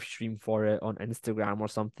live stream for it on Instagram or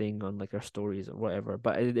something on like our stories or whatever.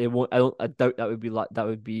 But it won't. I doubt that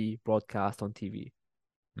would be broadcast on TV.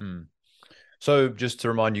 So just to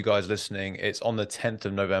remind you guys listening, it's on the 10th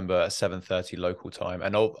of November at 7:30 local time.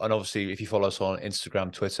 And obviously, if you follow us on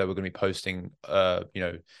Instagram, Twitter, we're going to be posting,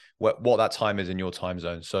 what that time is in your time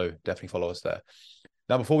zone. So definitely follow us there.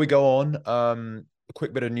 Now, before we go on, a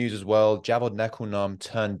quick bit of news as well. Javad Nekulnam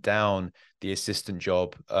turned down the assistant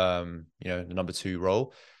job, the number 2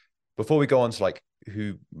 role. Before we go on to like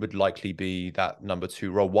who would likely be that number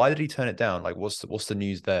 2 role, why did he turn it down? Like, what's the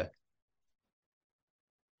news there?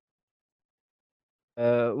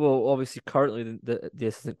 Well, obviously, currently the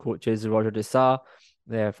assistant coach is Roger Dessau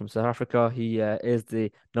from South Africa. He is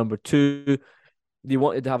the number 2. They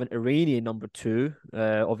wanted to have an Iranian number 2.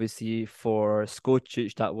 Obviously, for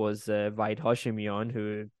Skocic, that was Vahid Hashemian,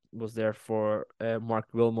 who was there for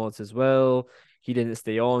Mark Wilmots as well. He didn't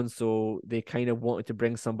stay on, so they kind of wanted to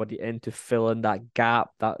bring somebody in to fill in that gap,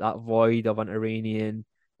 that void of an Iranian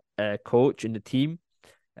coach in the team,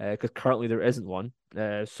 because currently there isn't one.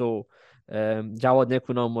 Javad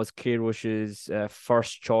Nekulnam was Queiroz's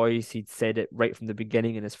first choice. He'd said it right from the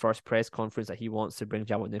beginning in his first press conference that he wants to bring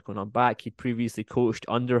Javad Nekulnam back. He'd previously coached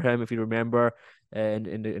under him, if you remember, in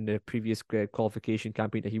the previous qualification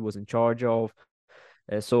campaign that he was in charge of.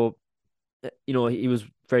 He was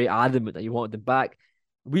very adamant that he wanted him back.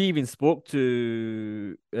 We even spoke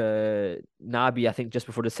to Nabi, I think, just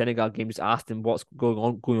before the Senegal game, just asked him what's going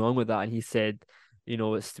on with that, and he said, we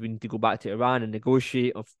need to go back to Iran and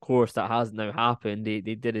negotiate. Of course, that has now happened. They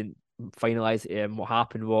didn't finalize it. What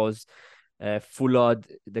happened was Fulad,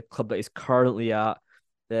 the club that he's currently at,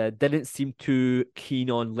 didn't seem too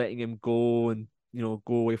keen on letting him go and go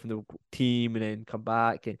away from the team and then come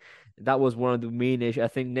back. And that was one of the main issues. I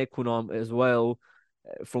think Nekulnam as well,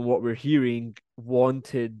 from what we're hearing,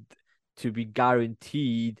 wanted to be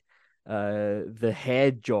guaranteed the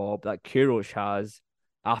head job that Queiroz has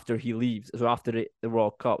after he leaves, so after the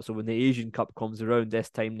World Cup. So when the Asian Cup comes around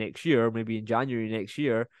this time next year, maybe in January next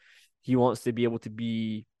year, he wants to be able to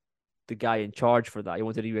be the guy in charge for that. He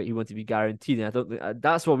wanted to be guaranteed, and I don't think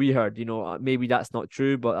that's what we heard. Maybe that's not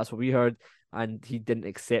true, but that's what we heard, and he didn't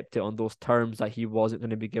accept it on those terms that he wasn't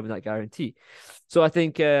going to be given that guarantee. So I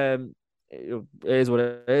think it is what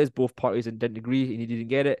it is. Both parties didn't agree, and he didn't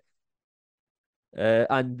get it.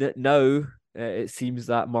 And now it seems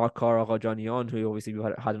that Markar Rajanian, who obviously we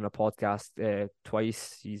had on a podcast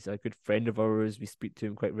twice, he's a good friend of ours. We speak to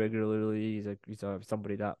him quite regularly. He's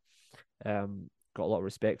somebody that got a lot of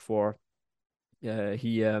respect for.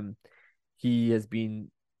 He has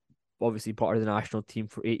been obviously part of the national team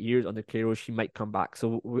for 8 years under Queiroz. He might come back.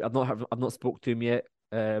 So I've not spoke to him yet.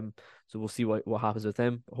 So we'll see what happens with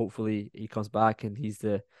him. Hopefully he comes back and he's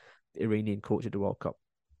the Iranian coach at the World Cup.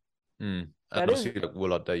 And obviously,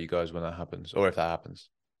 we'll update you guys when that happens, or if that happens.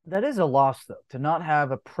 That is a loss, though, to not have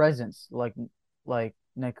a presence like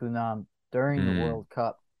Nekunam during the World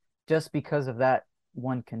Cup, just because of that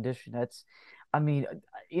one condition.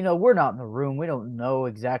 We're not in the room. We don't know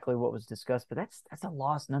exactly what was discussed, but that's a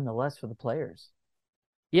loss nonetheless for the players.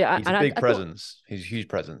 Yeah, he's a big presence. He's a huge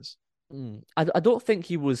presence. I don't think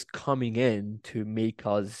he was coming in to make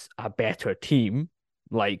us a better team.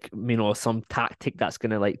 Like, some tactic that's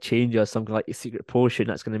going to change us, something like a secret potion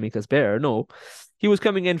that's going to make us better. No, he was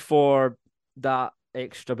coming in for that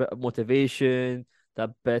extra bit of motivation, that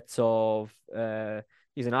bit of,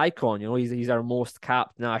 he's an icon, he's our most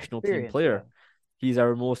capped national team player. Yeah. He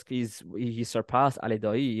surpassed Ali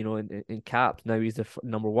Daei, in caps. Now he's the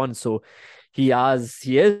number one. So he is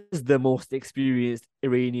the most experienced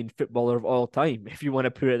Iranian footballer of all time, if you want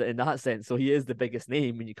to put it in that sense. So he is the biggest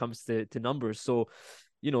name when it comes to numbers. So,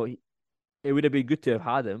 it would have been good to have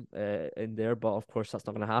had him in there, but of course that's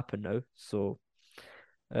not going to happen now. So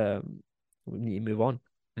we need to move on.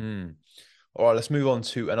 All right, let's move on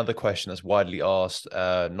to another question that's widely asked,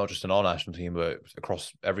 not just in our national team, but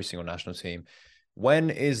across every single national team. When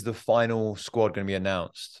is the final squad going to be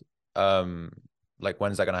announced? When's that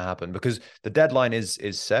going to happen? Because the deadline is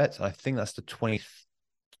set, and I think that's the 20th.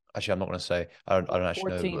 Actually, I'm not going to say. I don't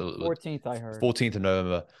actually know. 14th, I heard. 14th of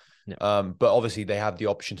November. Yeah. But obviously they have the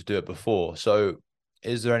option to do it before. So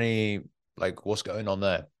is there any, what's going on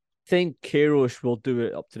there? I think Queiroz will do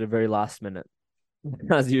it up to the very last minute,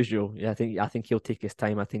 as usual. Yeah, I think he'll take his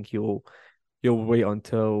time. I think he'll wait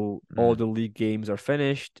until all the league games are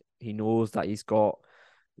finished. He knows that he's got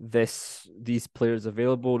these players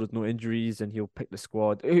available. There's no injuries, and he'll pick the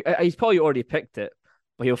squad. He's probably already picked it,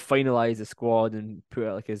 but he'll finalize the squad and put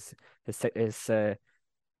out his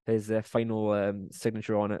final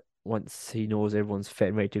signature on it once he knows everyone's fit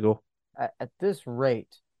and ready to go. At this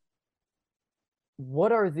rate,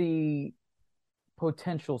 what are the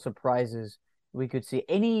potential surprises we could see?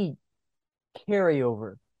 Any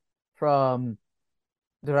carryover from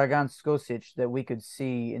Dragan Skocic that we could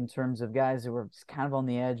see in terms of guys that were just kind of on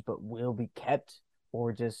the edge but will be kept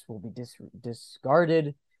or just will be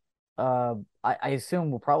discarded? I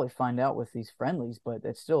assume we'll probably find out with these friendlies, but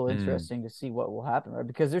it's still interesting to see what will happen, right?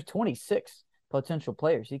 Because there's 26 potential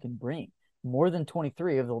players he can bring, more than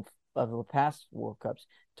 23 of the past World Cups,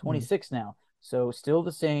 26 now. So still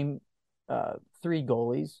the same 3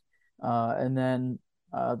 goalies, and then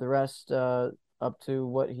the rest up to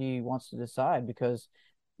what he wants to decide, because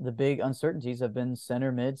the big uncertainties have been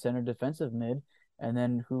center mid, center defensive mid, and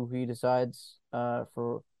then who he decides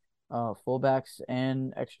for fullbacks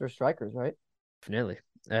and extra strikers, right? Definitely,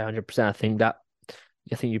 100%. I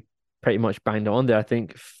think you pretty much banged on there. I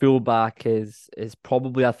think fullback is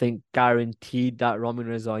probably, guaranteed that Ramin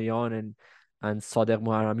Rezaeian and Sadegh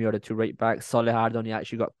Moharrami are the 2 right backs. Saleh Ardani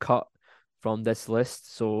actually got cut from this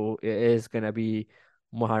list, so it is going to be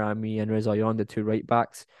Moharrami and Rezaeian, the 2 right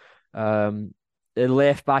backs. The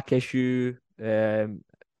left back issue, me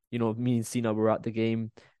and Sina were at the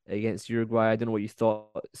game against Uruguay. I don't know what you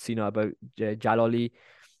thought, Sina, about Jalali.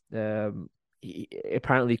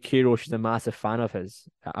 Apparently Queiroz is a massive fan of his.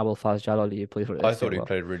 Abulfaz Jalali, he played for. I thought he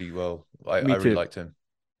played really well. I really liked him.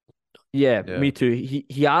 Yeah, me too.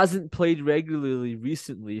 He hasn't played regularly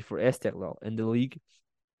recently for Esteghlal in the league,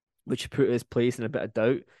 which put his place in a bit of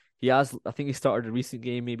doubt. I think he started a recent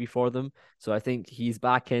game maybe for them, so I think he's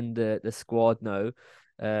back in the squad now.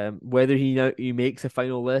 Whether he makes a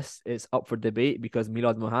final list, it's up for debate, because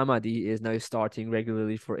Milad Mohammadi is now starting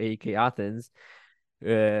regularly for AEK Athens,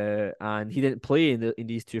 and he didn't play in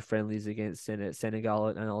these 2 friendlies against Senegal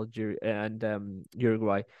and Algeria and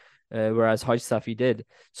Uruguay, whereas Haj Safi did.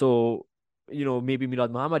 So maybe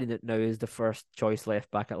Milad Mohammadi now is the first choice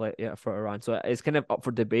left back for Iran. So it's kind of up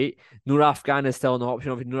for debate. Nur Afghan is still an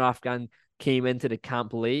option. Obviously, Nur Afghan came into the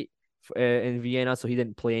camp late in Vienna, so he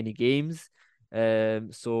didn't play any games.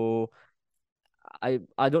 So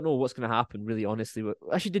I don't know what's going to happen, really, honestly.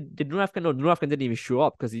 Actually, did Nur Afgan? No, Nur Afgan didn't even show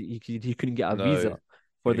up because he couldn't get a No, visa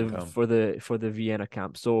for he didn't the come. Vienna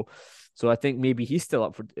camp. So I think maybe he's still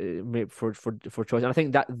up for choice. And I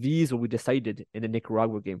think that these will be decided in the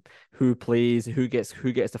Nicaragua game: who plays, who gets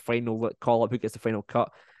the final call up, who gets the final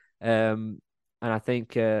cut. And I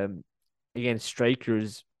think again,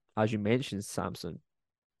 strikers, as you mentioned, Samson,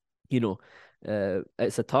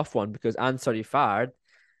 it's a tough one because Ansari Fard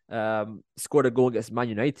scored a goal against Man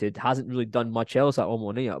United, hasn't really done much else at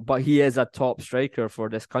Omonia, but he is a top striker for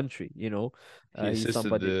this country. He He's assisted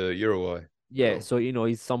somebody. the Uruguay. Yeah, goal. so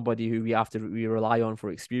he's somebody who we rely on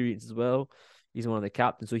for experience as well. He's one of the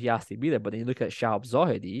captains, so he has to be there. But then you look at Shahab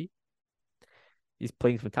Zahedi, he's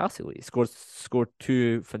playing fantastically. He scored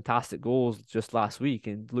 2 fantastic goals just last week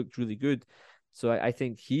and looked really good. So I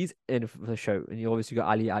think he's in for the shout. And you obviously got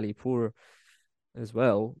Ali Alipour as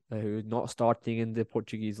well, who's not starting in the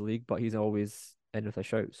Portuguese league, but he's always in with a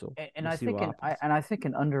shout. So And we'll I see think what happens. I think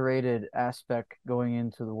an underrated aspect going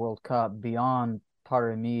into the World Cup beyond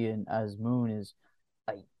Taremi and Azmoun is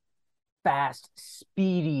a fast,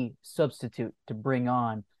 speedy substitute to bring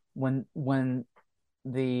on when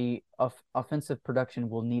the offensive production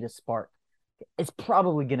will need a spark. It's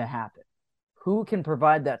probably going to happen. Who can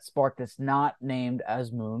provide that spark that's not named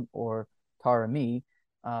Azmoun or Taremi?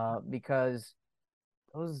 Because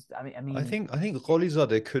those, I mean, I think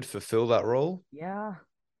Golizade could fulfill that role. yeah.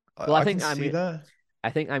 Well, I can see that. I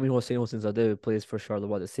think Hossein Zadeh, who plays for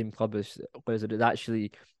Charleroi, the same club as Zadeh.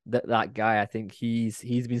 Actually, that guy, I think he's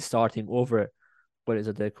been starting over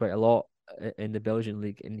Zadeh quite a lot in the Belgian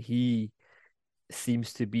league, and he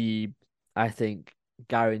seems to be, I think,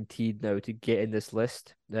 guaranteed now to get in this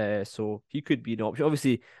list. So he could be an option.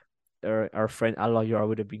 Obviously, our friend Allah Yar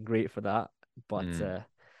would have been great for that, but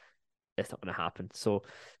it's not going to happen. So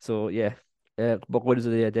yeah. But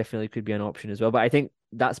Zadeh definitely could be an option as well. But I think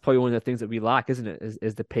that's probably one of the things that we lack, isn't it?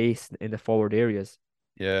 Is the pace in the forward areas.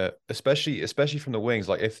 Yeah, especially from the wings.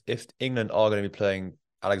 Like if England are going to be playing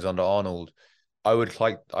Alexander Arnold, I would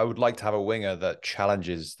like to have a winger that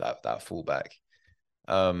challenges that fullback.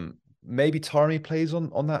 Maybe Taremi plays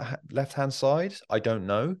on that left hand side. I don't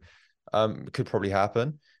know. It could probably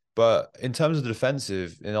happen. But in terms of the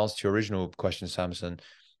defensive, in answer to your original question, Samson,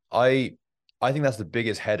 I think that's the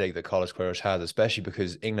biggest headache that Carlos Queiroz has, especially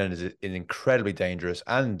because England is incredibly dangerous,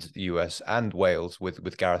 and the US and Wales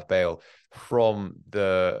with Gareth Bale from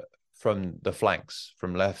the flanks,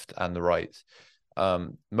 from left and the right.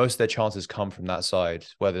 Most of their chances come from that side,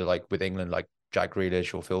 whether like with England, like Jack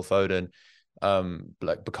Grealish or Phil Foden,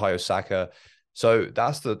 like Bukayo Saka. So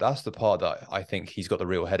that's the part that I think he's got the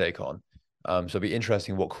real headache on. So it'll be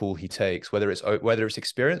interesting what call he takes, whether it's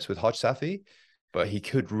experience with Haj Safi, but he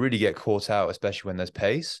could really get caught out, especially when there's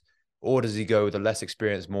pace. Or does he go with a less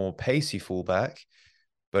experienced, more pacey fullback?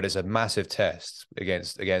 But it's a massive test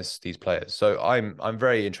against these players. So I'm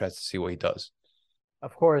very interested to see what he does.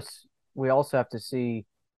 Of course, we also have to see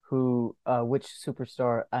which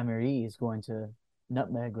superstar Amiri is going to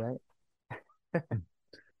nutmeg, right?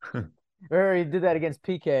 Or he did that against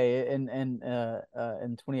Piqué in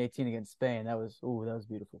 2018 against Spain. That was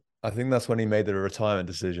beautiful. I think that's when he made the retirement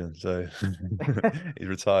decision. So he's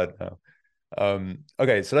retired now.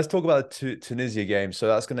 Okay, so let's talk about the Tunisia game. So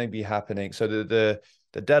that's going to be happening. So the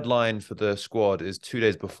deadline for the squad is 2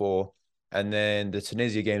 days before, and then the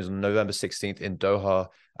Tunisia game is on November 16th in Doha,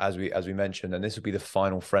 as we mentioned, and this will be the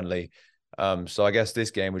final friendly. So I guess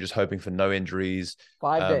this game we're just hoping for no injuries.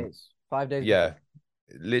 5 days. 5 days. Yeah,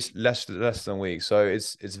 less than a week. So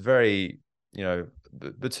it's very,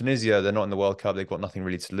 but Tunisia, they're not in the World Cup. They've got nothing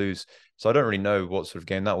really to lose. So I don't really know what sort of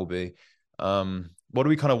game that will be. What do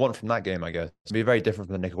we kind of want from that game, I guess? It'll be very different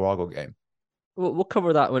from the Nicaragua game. We'll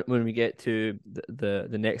cover that when we get to the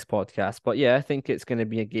next podcast. But yeah, I think it's going to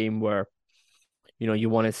be a game where, you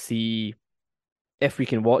want to see, if we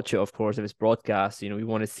can watch it, of course, if it's broadcast, we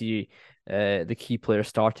want to see the key players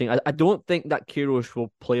starting. I don't think that Queiroz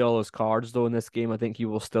will play all his cards, though, in this game. I think he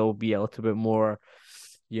will still be a little bit more,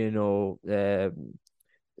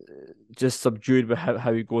 just subdued with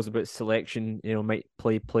how he goes about selection. Might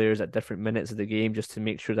play players at different minutes of the game just to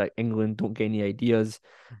make sure that England don't get any ideas.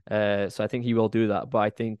 So I think he will do that. But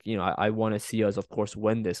I think, I want to see us, of course,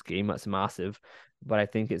 win this game. That's massive. But I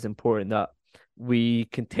think it's important that we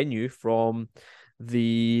continue from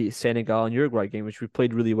the Senegal and Uruguay game, which we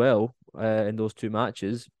played really well in those 2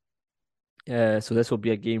 matches. So this will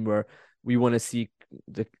be a game where we want to see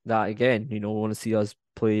that again. We want to see us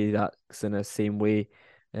play that in the same way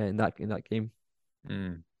in that game.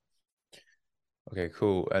 Okay,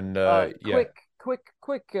 cool. And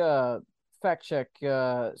quick fact check,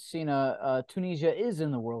 Sina. Tunisia is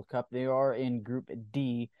in the World Cup. They are in Group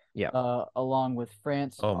D. Yeah. Along with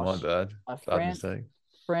France. Oh, my bad. Bad mistake.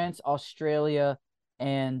 France, Australia,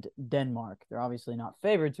 and Denmark. They're obviously not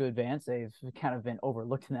favored to advance. They've kind of been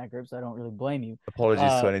overlooked in that group, so I don't really blame you.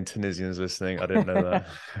 Apologies to any Tunisians listening. I didn't know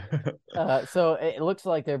that. So it looks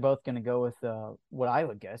like they're both going to go with what I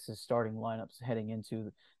would guess is starting lineups heading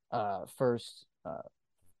into first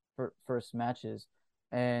matches.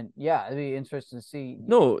 And yeah, it'd be interesting to see.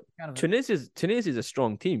 No, Tunisia's a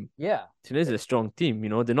strong team. Yeah, Tunisia's a strong team. You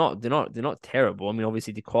know, they're not terrible. I mean,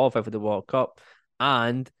 obviously they qualify for the World Cup,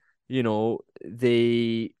 and you know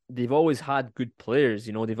they've always had good players.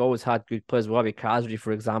 You know, they've always had good players. Wabi Kazri,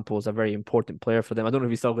 for example, is a very important player for them. I don't know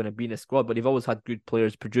if he's still going to be in the squad, but they've always had good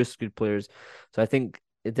players, produced good players. So I think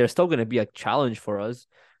they're still going to be a challenge for us.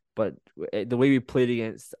 But the way we played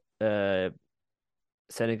against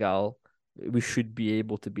Senegal, we should be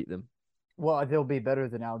able to beat them. Well, they'll be better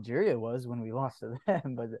than Algeria was when we lost to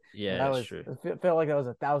them. But yeah, that was true. It felt like that was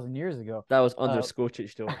 1,000 years ago. That was under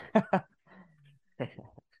Skocic, though.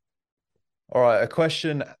 All right, a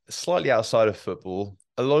question slightly outside of football.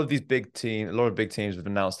 A lot of big teams have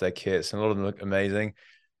announced their kits, and a lot of them look amazing.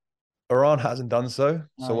 Iran hasn't done so.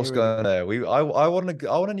 So what's going on there? I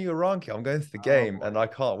want a new Iran kit. I'm going to the game and I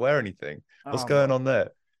can't wear anything. What's going on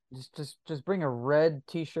there? Just bring a red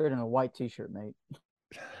t-shirt and a white t-shirt, mate.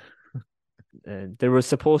 There was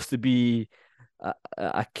supposed to be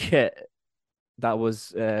a kit that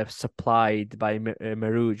was supplied by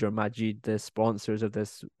Marouj or Majid, the sponsors of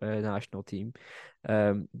this national team.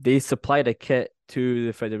 They supplied a kit to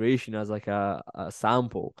the federation as like a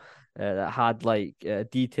sample that had like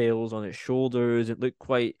details on its shoulders. It looked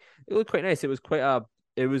quite nice.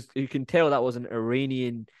 You can tell that was an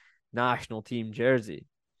Iranian national team jersey.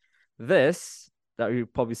 This that you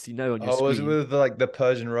probably see now on your screen. Was it with like the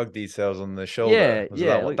Persian rug details on the shoulder?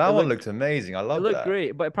 That one looked amazing. I love that. It looked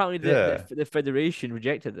great, but apparently the federation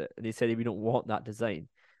rejected it and they said we don't want that design,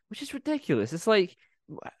 which is ridiculous. It's like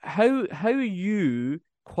how are you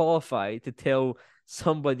qualified to tell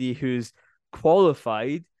somebody who's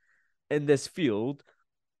qualified in this field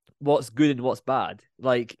what's good and what's bad?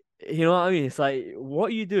 Like, you know what I mean? It's like, what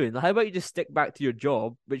are you doing? How about you just stick back to your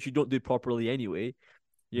job, which you don't do properly anyway?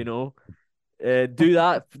 You know, do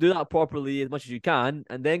that properly as much as you can,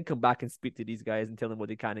 and then come back and speak to these guys and tell them what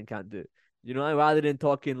they can and can't do. You know, rather than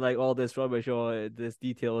talking like all this rubbish or this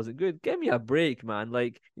detail isn't good. Give me a break, man.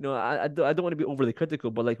 Like, you know, I don't want to be overly critical,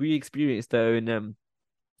 but like we experienced out in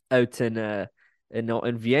Vienna,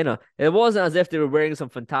 it wasn't as if they were wearing some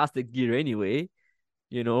fantastic gear anyway.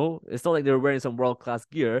 You know, it's not like they were wearing some world-class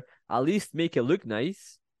gear. At least make it look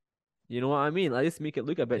nice. You know what I mean? At least make it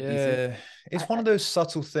look a bit decent. It's one of those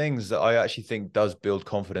subtle things that I actually think does build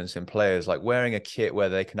confidence in players, like wearing a kit where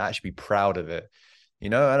they can actually be proud of it. You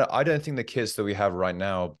know, and I don't think the kits that we have right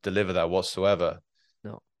now deliver that whatsoever.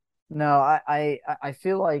 No, I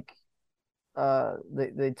feel like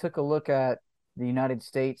they took a look at the United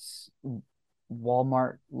States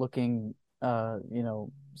Walmart looking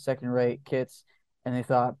second-rate kits, and they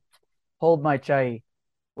thought, hold my chai.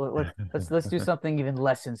 Let's do something even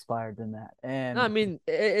less inspired than that. And no, I mean,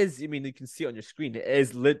 it is. I mean, you can see it on your screen. It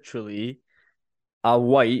is literally a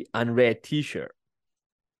white and red T-shirt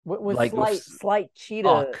with like slight cheetah.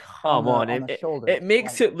 Oh, come on! It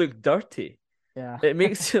makes it look dirty. Yeah, it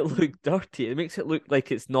makes it look dirty. It makes it look like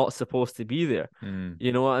it's not supposed to be there.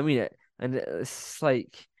 You know what I mean? And it's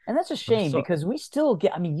like. And that's a shame because we still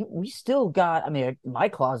get. I mean, my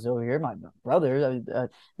closet over here, my brother.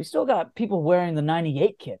 We still got people wearing the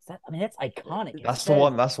 '98 kits. That's iconic. That's the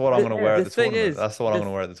one. That's what I'm going to wear at the tournament. That's the one I'm going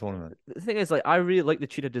to wear at the tournament. The thing is, like, I really like the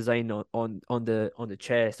cheetah design on the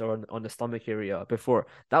chest or on the stomach area. Before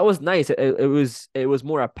that was nice. It was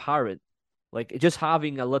more apparent, like just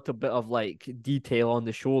having a little bit of like detail on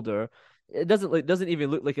the shoulder. It doesn't even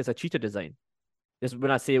look like it's a cheetah design. Just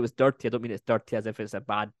when I say it was dirty, I don't mean it's dirty as if it's a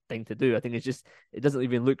bad thing to do. I think it doesn't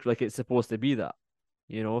even look like it's supposed to be that,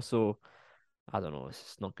 you know. So I don't know. It's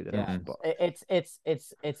just not good enough. But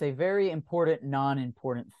it's a very important,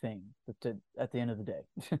 non-important thing at the end of the day.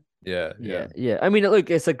 Yeah. I mean,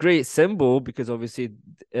 look, it's a great symbol because obviously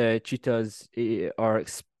cheetahs are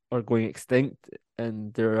going extinct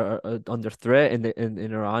and they're under threat in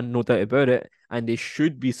Iran, no doubt about it, and they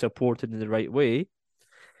should be supported in the right way.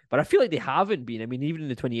 But I feel like they haven't been. I mean, even in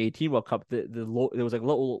the 2018 World Cup, there was like a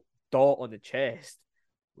little dot on the chest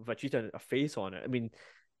with a cheetah and a face on it. I mean,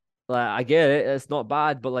 like, I get it, it's not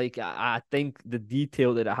bad, but like I think the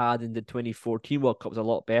detail that it had in the 2014 World Cup was a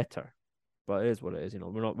lot better. But it is what it is, you know.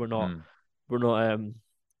 We're not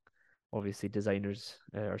obviously designers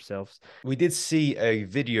ourselves. We did see a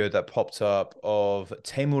video that popped up of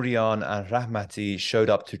Temurian and Rahmati showed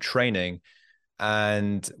up to training.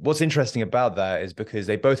 And what's interesting about that is because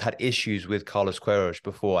they both had issues with Carlos Queiroz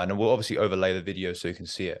before, and we'll obviously overlay the video so you can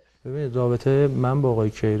see it. ببینید رابطه من با آقای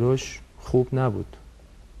کیروش خوب نبود،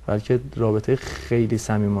 بلکه رابطه خیلی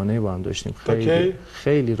صمیمانه با هم داشتیم.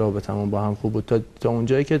 خیلی رابطمون با هم خوب بود تا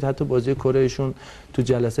اونجایی که حتی بازی کره ایشون تو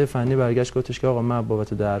جلسه فنی برگشت گفتش که آقا من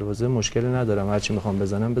بابت دروازه مشکلی ندارم، هر چی میخوام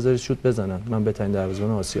بزنم بذارید شوت بزنن، من بهترین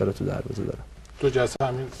دروازه‌بان آسیا رو تو دروازه دارم.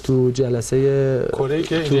 تو جلسه کره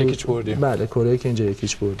که اینجا یکیچ بردیم. بله کره که اینجا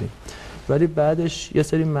یکیچ بردیم. ولی بعدش یه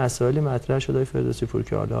سری مسائلی مطرح شد آقای فردوسی پور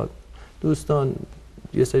که حالا دوستان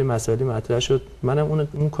یه سری مسائلی مطرح شد. منم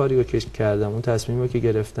اون کاری رو که کردم، اون تصمیمی رو که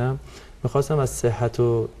گرفتم، می‌خواستم از صحت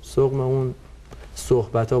و سقم اون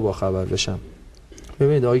صحبت‌ها با خبر بشم.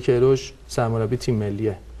 ببینید آقای کیروش سرمربی تیم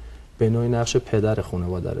ملیه، به نوعی نقش پدر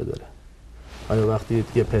خانواده رو داره. آیا وقتی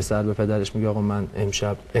یه پسر به پدرش میگه آقا من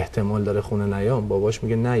امشب احتمال داره خونه نیام، باباش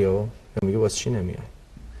میگه نیا، یا میگه واسه چی نمیای؟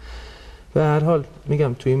 به هر حال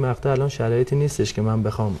میگم توی این مقطع الان شرایطی نیستش که من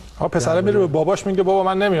بخوام. پسر میره به باباش میگه بابا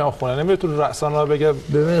من نمیام خونه، نمیره تو رسانه‌ها بگه.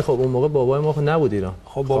 ببین خب اون موقع بابای ما نبود ایران.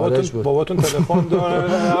 خب باباتون تلفن داره.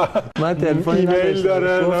 من تلفن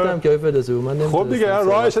نداشتم. گفتم که فردوسی من نمیدونم. خب دیگه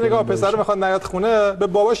راهش اینه که پسر میخواد نیاد خونه، به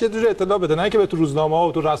باباش یه جوری اطلاع بده، نه که به تو روزنامه‌ها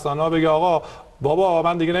و تو رسانه‌ها بگه آقا بابا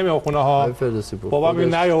من دیگه نمیام خونه ها. بابا میگه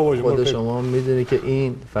نه یا خود شما میدونی که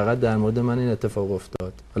این فقط در مورد من این اتفاق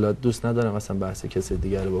افتاد. حالا دوست ندارم مثلا بحث کسی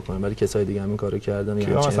دیگه رو بکنم، ولی کسای دیگه هم این کارو کردن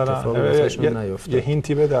یا چه اتفاقی واسهشون نیافتاد. یه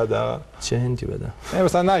هینتی بده حداقل. چه هینتی بده؟ نه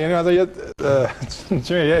مثلا نه یعنی مثلا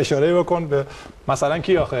یه اشاره بکن به مثلا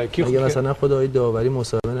کی آخه کی اگه مثلا خدای داوری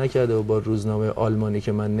مصاحبه نکرده و با روزنامه آلمانی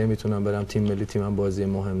که من نمیتونم برم تیم ملی تیمم بازی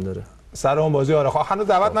مهم داره. سر اون بازی آره هنوز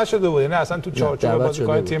دعوت نشده بود، یعنی اصلا تو چارچوب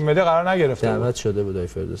بازیکن تیم ملی قرار نگرفته بود. دعوت شده بود آقای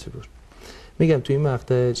فردوسی پور. میگم تو این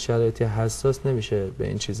مقطع شرایطی حساس نمیشه به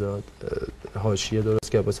این چیزا حاشیه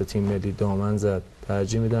درست که واسه تیم ملی دامن زد.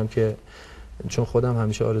 ترجیح میدم که چون خودم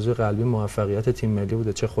همیشه آرزوی قلبی موفقیت تیم ملی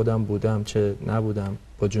بوده، چه خودم بودم چه نبودم،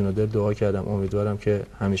 با جون و دل دعا کردم امیدوارم که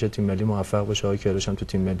همیشه تیم ملی موفق باشه، آقای کیروش هم تو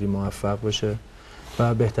تیم ملی موفق باشه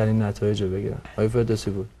و بهترین نتایج رو بگیرن. آقای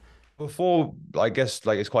فردوسی پور. Before, I guess,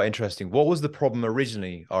 like it's quite interesting. What was the problem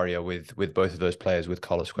originally, Arya, with both of those players, with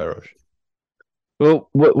Carlos Queiroz? Well,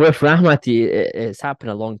 with Rahmati, it's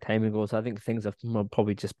happened a long time ago, so I think things have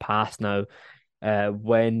probably just passed now.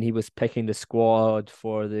 When he was picking the squad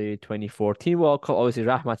for the 2014 World Cup, obviously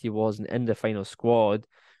Rahmati wasn't in the final squad.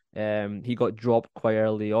 He got dropped quite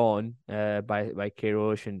early on by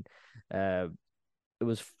Queiroz, and it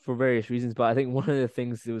was for various reasons. But I think one of the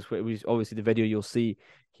things it was obviously the video you'll see.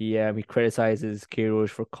 He criticizes Queiroz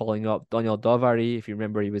for calling up Daniel Davari. If you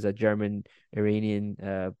remember, he was a German-Iranian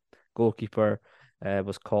goalkeeper.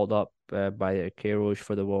 Was called up by Queiroz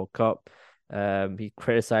for the World Cup. He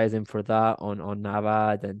criticized him for that on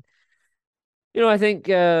Navad, and I think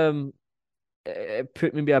it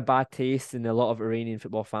put maybe a bad taste in a lot of Iranian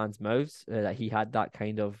football fans' mouths that he had that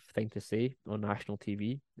kind of thing to say on national TV.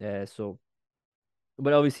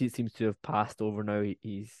 But obviously it seems to have passed over now.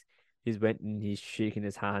 He's went and he's shaking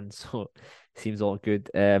his hand, so it seems all good.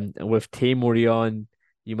 And with Temurian,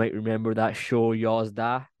 you might remember that show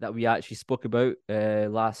Yazda that we actually spoke about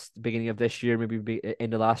beginning of this year, maybe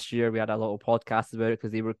end of last year. We had a lot of podcasts about it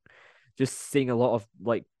because they were just saying a lot of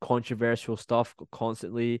like controversial stuff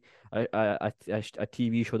constantly. A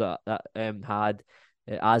TV show that had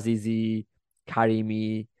Azizi,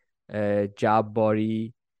 Karimi,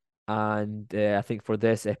 Jabbari, and I think for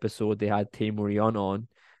this episode they had Temurian on.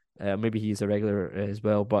 Maybe he's a regular as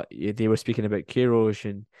well, but they were speaking about Queiroz,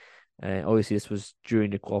 and obviously this was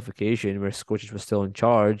during the qualification where Skocic was still in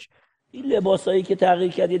charge. این لباسایی که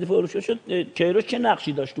تغییر کرد یه دفعه شد کیروش چه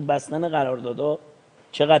نقشی داشت تو بستن قراردادها؟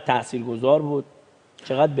 چقدر تاثیرگذار بود؟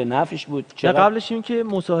 چقدر به نفعش بود؟ قبلش این که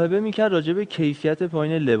مصاحبه میکرد راجع به کیفیت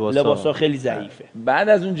پایین لباسا خیلی ضعیفه. بعد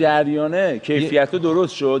از اون جریانه کیفیت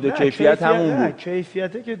درست شد، کیفیت همون بود.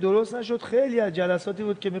 کیفیت که درست نشد. خیلی از جلساتی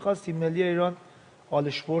بود که می‌خواست تیم ملی ایران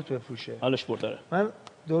آلشپورت بفروشه. آلشپورت داره. من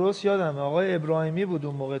درست یادمه آقای ابراهیمی بود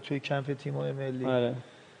اون موقع توی کمپ تیم‌های ملی. آره.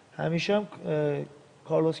 همیشه هم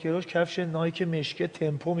کارلوس کیروش کفش نایک مشکه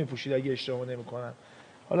تمپو میپوشید اگه اشتباه نمی‌کنم.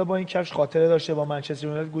 حالا با این کفش خاطره داشته با منچستر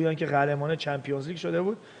یونایتد گویان که قهرمان چمپیونز لیگ شده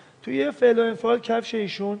بود. توی یه فعل و انفعال کفش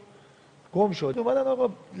ایشون گم شد. اومدن آقا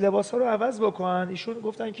لباس‌ها رو عوض بکنن. ایشون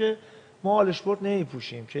گفتن که ما آلشپورت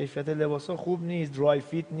نمی‌پوشیم. کیفیت لباس‌ها خوب نیست، درای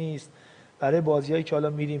فیت نیست. برای بازیایی که حالا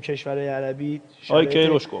میریم کشورهای عربی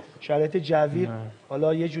شرایط جوی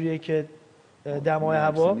حالا یه جوریه که دمای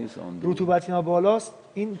هوا رطوبت اینا بالاست،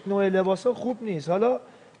 این نوع لباسا خوب نیست. حالا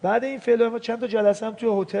بعد این فیلم چند تا جلسه هم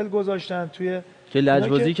توی هتل گذاشتن، توی که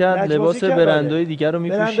لجبازی کرد، لباس برندهای دیگر رو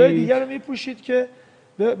میپوشید، برندهای دیگر رو میپوشید که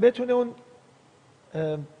بتونه اون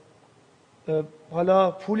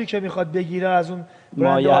حالا پولی که میخواد بگیره از اون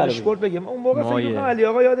برند آلشپورت بگم. اون موقع فکر می‌کنم علی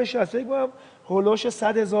آقا یادش هست، فکر کنم هولوش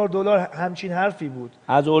 $100,000 همچین حرفی بود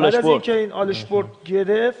از بعد از اینکه این آلشپورت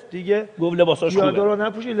گرفت دیگه گفت لباساش خوبه، رو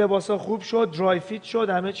نپوشید، لباسا خوب شد، درای فیت شد،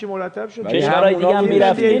 همه چی مرتب شد. کشورهای دیگه هم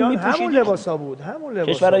میرفتید همون لباسا بود، همون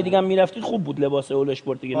لباسا. کشورهای دیگه هم میرفتید خوب بود لباس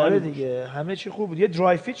آلشپورت دیگه. آره دیگه همه چی خوب بود، یه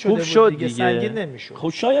درای فیت شده بود دیگه، سنگین نمیشد. خب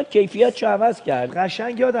شاید کیفیتشو عوض کرد.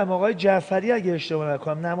 قشنگ یادم آقای جعفری اگه اشتباه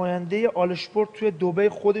نکنم نماینده آلشپورت توی دبی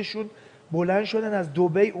خودشون بلند شدن از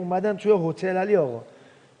دبی اومدن توی هتل علی آقا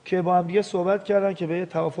که با هم دیگه صحبت کردن که به یه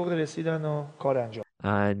توافق رسیدن و کار انجام.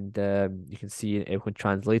 And you can see everyone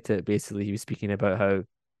translate it. Basically, he was speaking about how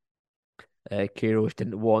Queiroz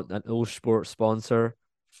didn't want an Eurosport sponsor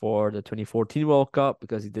for the 2014 World Cup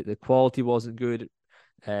because the quality wasn't good,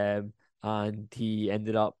 and he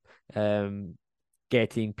ended up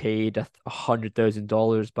getting paid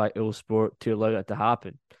 $100,000 by Eurosport to allow that to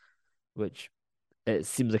happen, which it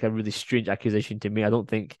seems like a really strange accusation to me. I don't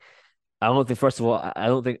think first of all, I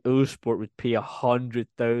don't think Eurosport would pay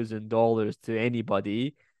 $100,000 to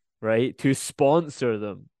anybody, right, to sponsor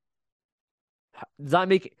them. Does that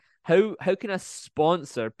make how can a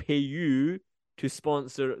sponsor pay you to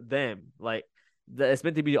sponsor them? Like it's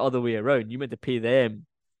meant to be the other way around. You meant to pay them,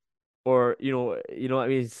 or you know what I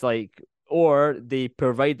mean. It's like, or they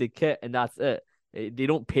provide the kit and that's it. They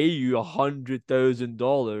don't pay you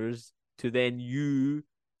 $100,000 to then you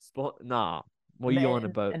nah. What are you on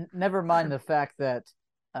about? And never mind the fact that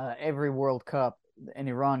every World Cup, an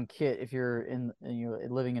Iran kit, if you're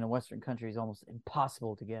living in a Western country, is almost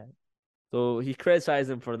impossible to get. So he criticized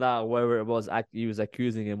him for that, whatever it was. He was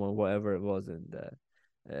accusing him or whatever it was, and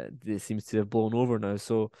this seems to have blown over now.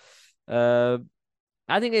 So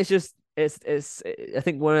I think it's I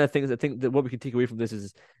think one of the things that what we can take away from this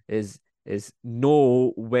is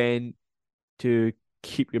know when to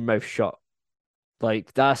keep your mouth shut.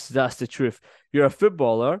 Like that's the truth. You're a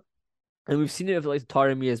footballer, and we've seen it with like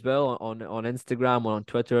Taremi as well on Instagram or on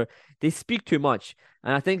Twitter. They speak too much,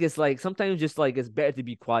 and I think it's like sometimes just like it's better to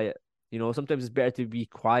be quiet. You know, sometimes it's better to be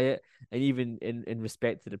quiet, and even in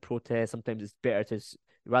respect to the protest, sometimes it's better to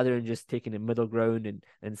rather than just taking a middle ground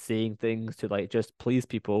and saying things to like just please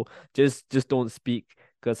people, just don't speak,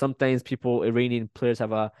 because sometimes Iranian players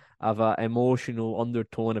have a emotional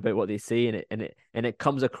undertone about what they say, and it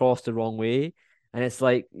comes across the wrong way. And it's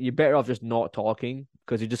like, you're better off just not talking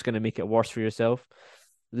because you're just going to make it worse for yourself.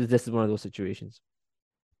 This is one of those situations.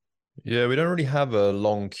 Yeah, we don't really have a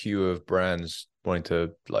long queue of brands wanting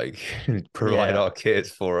to like provide our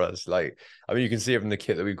kits for us. Like, I mean, you can see it from the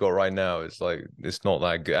kit that we've got right now. It's like, it's not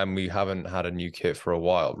that good. And we haven't had a new kit for a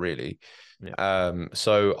while, really. Yeah.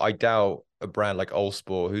 So I doubt a brand like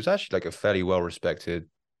Allsport, who's actually like a fairly well-respected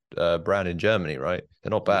brand in Germany, right?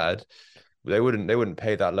 They're not bad. They wouldn't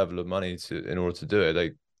pay that level of money in order to do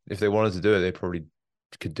it. If they wanted to do it, they probably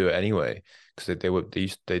could do it anyway, because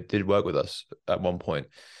they did work with us at one point.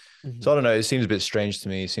 Mm-hmm. So I don't know. It seems a bit strange to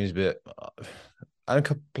me. It seems a bit,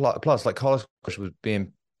 and plus like Carlos was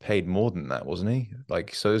being paid more than that, wasn't he?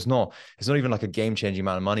 Like, so it's not even like a game-changing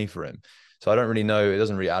amount of money for him. So I don't really know. It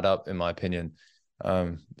doesn't really add up in my opinion.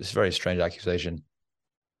 It's a very strange accusation.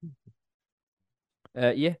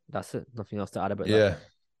 Yeah, that's it. Nothing else to add about that. Yeah.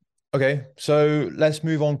 Okay, so let's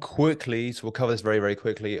move on quickly. So we'll cover this very, very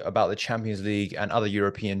quickly about the Champions League and other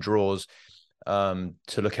European draws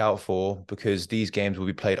to look out for, because these games will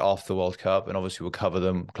be played after the World Cup, and obviously we'll cover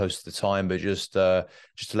them close to the time. But just to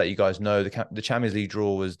let you guys know, the Champions League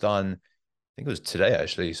draw was done, I think it was today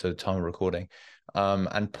actually, so the time of recording.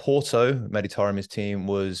 And Porto, Mehdi Taremi's team,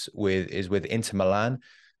 is with Inter Milan,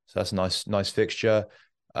 so that's a nice fixture.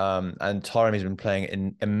 And Taremi's been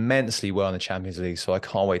playing immensely well in the Champions League, so I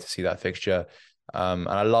can't wait to see that fixture. And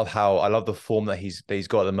I love the form that he's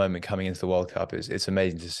got at the moment coming into the World Cup. It's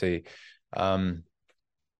amazing to see. And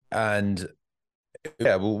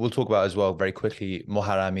yeah, we'll talk about as well very quickly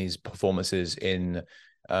Moharami's performances in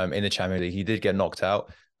the Champions League. He did get knocked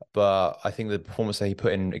out, but I think the performance that he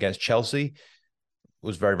put in against Chelsea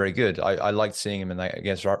was very, very good. I liked seeing him in that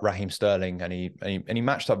against Raheem Sterling, and he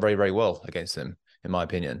matched up very, very well against him, in my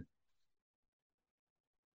opinion.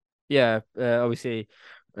 Yeah, obviously,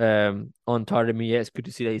 on Taremi, yeah, it's good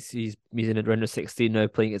to see that he's in the round of 16 now,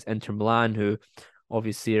 playing against Inter Milan, who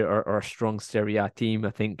obviously are a strong Serie A team.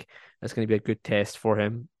 I think that's going to be a good test for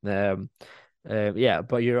him. Yeah,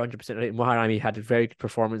 but you're 100% right. Moharami had very good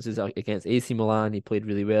performances against AC Milan. He played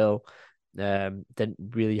really well. Didn't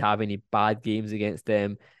really have any bad games against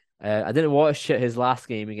them. I didn't watch his last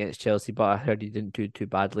game against Chelsea, but I heard he didn't do too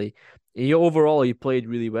badly. Overall, he played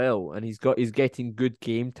really well, and he's getting good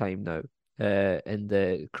game time now in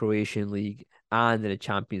the Croatian league and in the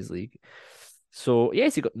Champions League. So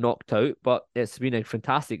yes, he got knocked out, but it's been a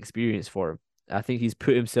fantastic experience for him. I think he's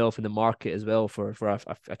put himself in the market as well for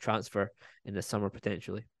a transfer in the summer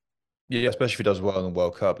potentially. Yeah, especially if he does well in the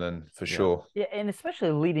World Cup, then for sure. Yeah, and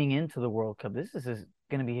especially leading into the World Cup. This is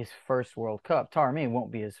going to be his first World Cup. Taremi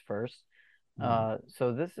won't be his first.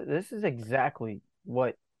 So this is exactly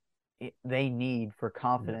what they need for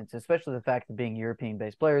confidence, especially the fact that being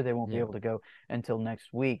European-based players, they won't be able to go until next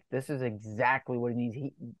week. This is exactly what he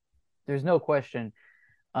needs. There's no question,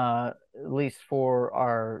 at least for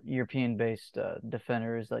our European-based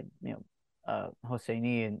defenders like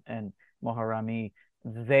Hosseini and Moharami,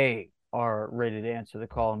 they are ready to answer the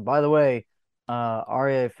call. And by the way,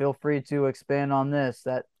 Arya, feel free to expand on this,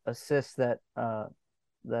 that assist that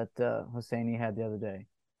Hosseini had the other day.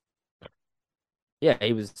 Yeah,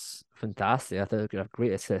 he was fantastic. I thought a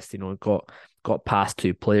great assist. Got past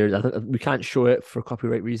two players. I think we can't show it for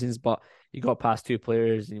copyright reasons, but he got past two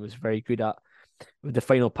players and he was very good with the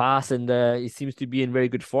final pass. And he seems to be in very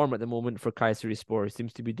good form at the moment for Kayserispor. He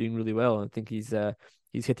seems to be doing really well. I think he's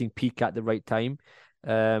hitting peak at the right time.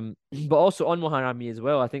 But also on Moharami as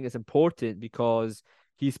well, I think it's important because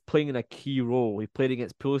he's playing in a key role. He played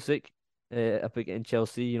against Pulisic up in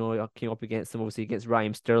Chelsea. Came up against him obviously against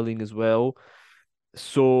Raheem Sterling as well.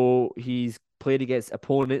 So he's played against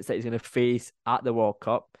opponents that he's going to face at the World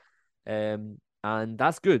Cup. And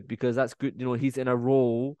that's good because that's good. He's in a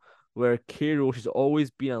role where Queiroz has always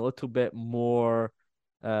been a little bit more,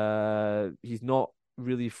 he's not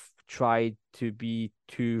really tried to be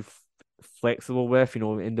too flexible with,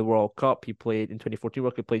 in the World Cup. He played in 2014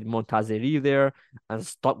 World Cup, played Montazeri there and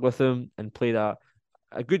stuck with him and played a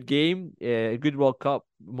good game, a good World Cup,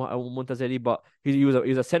 Montazeri, but he was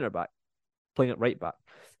a centre-back, playing at right back.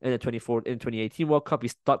 In 2018 World Cup, he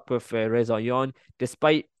stuck with Reza Yan,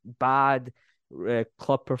 despite bad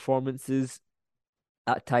club performances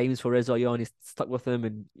at times for Reza Yan. He stuck with him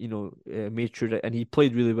and made sure that, and he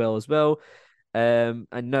played really well as well. And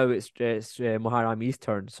now it's Moharami's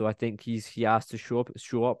turn, so I think he has to show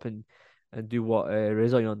up and do what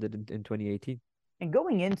Reza Yan did in 2018. And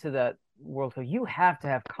going into that World Cup, you have to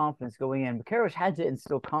have confidence going in. Queiroz had to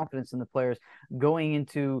instill confidence in the players going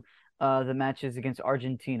into the matches against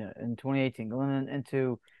Argentina in 2018, going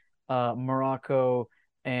into Morocco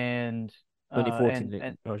and 2014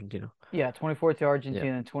 and Argentina. Yeah, 2014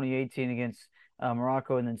 Argentina and 2018 against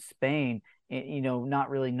Morocco, and then Spain. Not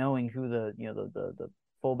really knowing who the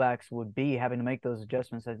fullbacks would be, having to make those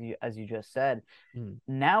adjustments as you just said.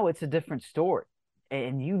 Now it's a different story,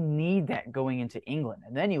 and you need that going into England.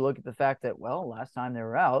 And then you look at the fact that last time they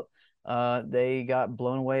were out, they got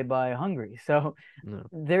blown away by Hungary. So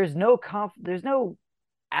there's no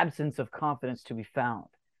absence of confidence to be found.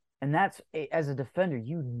 And that's, as a defender,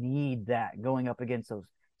 you need that going up against those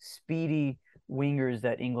speedy wingers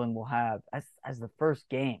that England will have as the first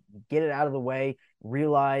game. Get it out of the way,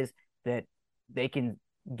 realize that they can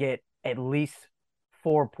get at least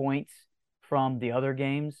 4 points from the other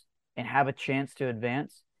games and have a chance to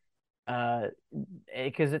advance,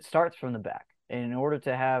 because it starts from the back. And in order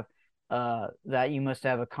to have that, you must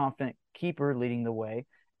have a confident keeper leading the way,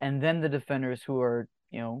 and then the defenders who are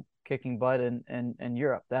kicking butt in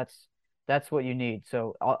Europe. That's what you need.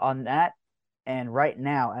 So on that, and right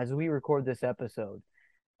now as we record this episode,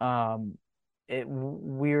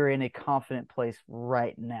 we're in a confident place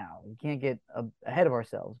right now. We can't get ahead of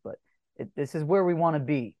ourselves, but this is where we want to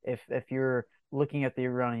be if you're looking at the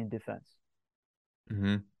Iranian defense.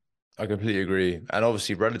 I completely agree. And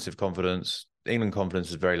obviously relative confidence, England confidence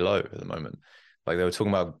is very low at the moment. Like they were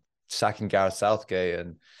talking about sacking Gareth Southgate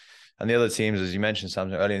and the other teams, as you mentioned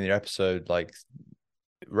something earlier in the episode, like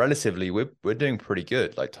relatively we're doing pretty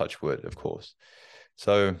good, like touch wood, of course.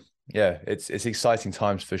 So yeah, it's exciting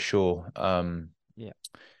times for sure. From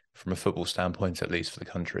a football standpoint, at least for the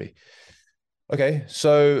country. Okay,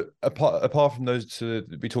 so apart from those two,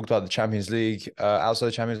 we talked about the Champions League. Outside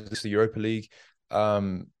the Champions League, the Europa League.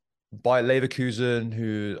 By Leverkusen,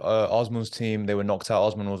 who Osman's team, they were knocked out.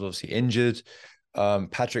 Osman was obviously injured.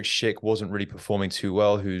 Patrick Schick wasn't really performing too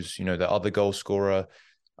well, who's the other goal scorer.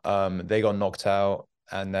 They got knocked out,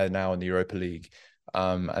 and they're now in the Europa League,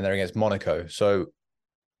 and they're against Monaco. So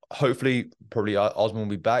hopefully, probably Osman will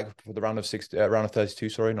be back for the round of 32.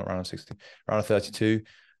 Sorry, not round of 60, round of 32,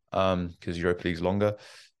 because Europa League's longer.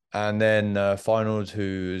 And then Feyenoord,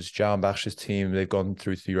 who's Jahan Bakhsh's team, they've gone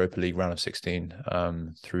through to the Europa League round of 16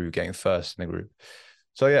 through getting first in the group.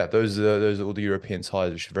 So yeah, those are all the European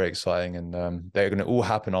ties, which are very exciting, and they're going to all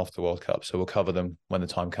happen after the World Cup. So we'll cover them when the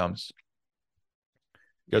time comes.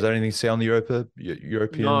 You guys have anything to say on the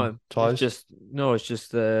European ties? It's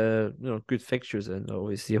just good fixtures, and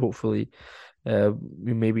obviously, hopefully,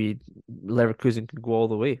 maybe Leverkusen can go all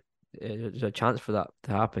the way. There's a chance for that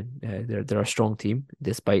to happen. They're a strong team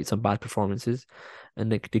despite some bad performances,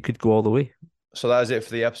 and they could go all the way. So that is it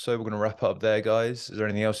for the episode. We're going to wrap up there, guys. Is there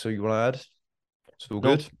anything else you want to add? It's all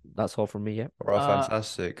good. That's all from me. Yeah. All right,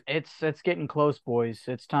 fantastic. It's getting close, boys.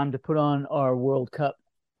 It's time to put on our World Cup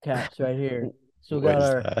caps right here. So we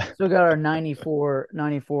got our 94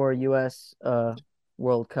 US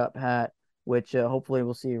World Cup hat, which hopefully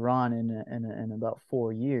we'll see Iran in about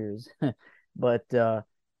 4 years. But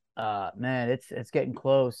man, it's getting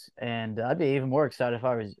close, and I'd be even more excited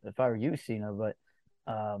if I were you, Cena. But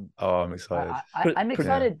I'm excited. I'm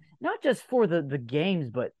excited not just for the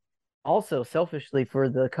games, but also selfishly for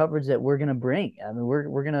the coverage that we're gonna bring. I mean,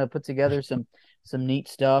 we're gonna put together some neat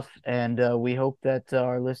stuff, and we hope that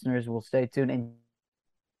our listeners will stay tuned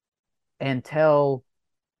and tell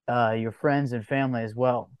your friends and family as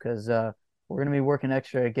well, because we're gonna be working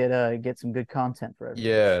extra to get some good content for everybody.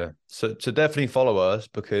 Yeah, so definitely follow us,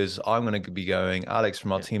 because I'm going to be going. Alex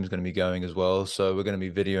from our team is going to be going as well. So we're going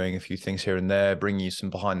to be videoing a few things here and there, bringing you some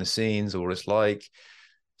behind the scenes, what it's like.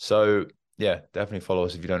 So yeah, definitely follow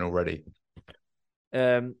us if you don't already.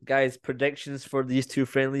 Guys, predictions for these two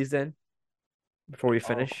friendlies then, before we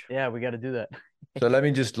finish. Yeah, we got to do that. So let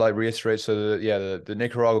me just reiterate. So the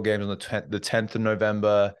Nicaragua game is on the 10th of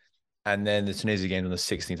November, and then the Tunisia game on the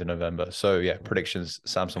 16th of November. So yeah, predictions.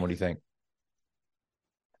 Samson, what do you think?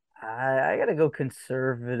 I got to go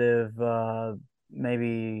conservative.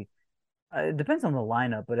 Maybe it depends on the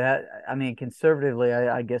lineup, but I mean, conservatively,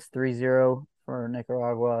 I guess 3-0 for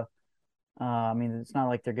Nicaragua. I mean, it's not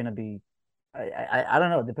like they're going to be. I don't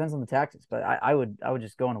know. It depends on the tactics, but I would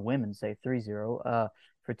just go on a whim and say 3-0.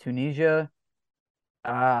 For Tunisia,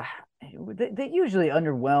 they usually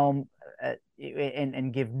underwhelm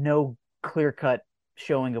and give no clear-cut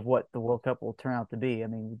showing of what the World Cup will turn out to be. I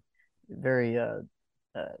mean, very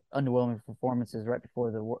underwhelming performances right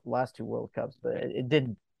before the last two World Cups, but it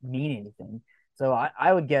didn't mean anything. So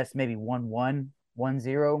I would guess maybe 1-1,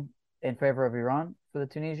 1-0 in favor of Iran for the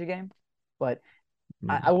Tunisia game, but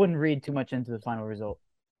I wouldn't read too much into the final result.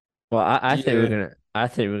 Well, I think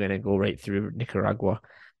we're gonna go right through Nicaragua.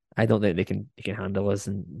 I don't think they can handle us,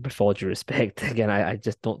 and with all due respect, again, I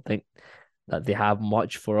just don't think that they have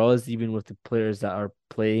much for us, even with the players that are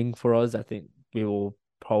playing for us. I think we will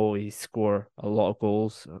probably score a lot of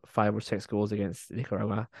goals, 5 or 6 goals against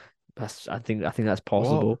Nicaragua. I think that's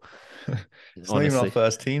possible. It's not even our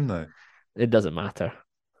first team though. It doesn't matter.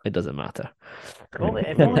 It doesn't matter.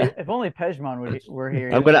 If only Pejman were here.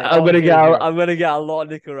 I'm gonna get a lot of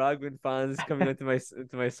Nicaraguan fans coming into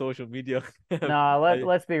my social media. No,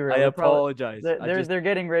 let's be real. I apologize. They're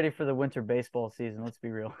getting ready for the winter baseball season. Let's be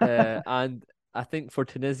real. And I think for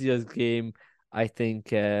Tunisia's game, I think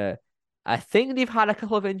they've had a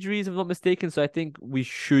couple of injuries, if I'm not mistaken. So I think we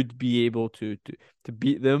should be able to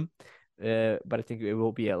beat them. But I think it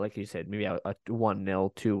will be like you said, maybe a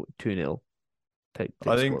 1-0, 2-0.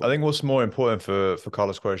 I think what's more important for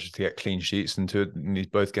Carlos Queiroz is to get clean sheets in these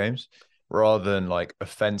both games, rather than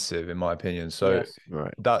offensive, in my opinion. So yes,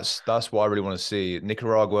 right. That's what I really want to see.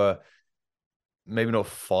 Nicaragua, maybe not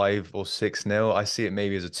 5 or 6-0. I see it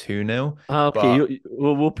maybe as a 2-0. Okay,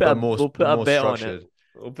 we'll put a bet on it.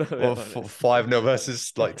 We'll 5-0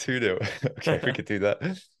 versus 2-0. Okay, we could do that.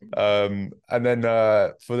 And then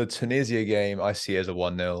for the Tunisia game, I see it as a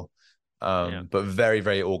 1-0. But very,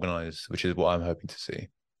 very organized, which is what I'm hoping to see.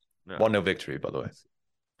 1-0 victory, by the way.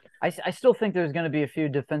 I still think there's going to be a few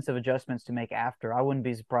defensive adjustments to make after. I wouldn't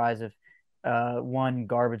be surprised if one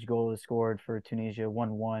garbage goal is scored for Tunisia,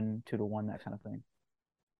 1-1, 2-1, that kind of thing.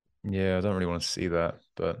 Yeah, I don't really want to see that,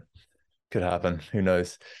 but could happen. Who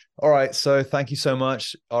knows? All right. So thank you so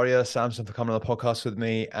much, Arya, Samson, for coming on the podcast with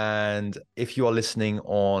me. And if you are listening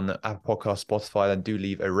on Apple Podcasts, Spotify, then do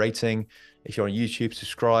leave a rating. If you're on YouTube,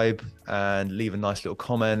 subscribe and leave a nice little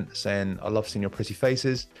comment saying, I love seeing your pretty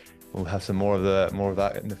faces. We'll have some more of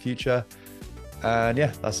that in the future. And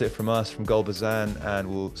yeah, that's it from us, from Gol Bazan, and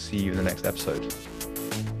we'll see you in the next episode.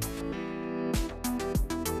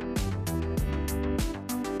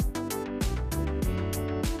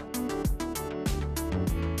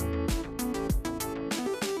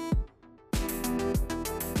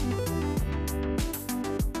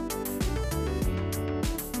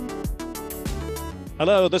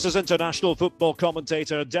 Hello, this is international football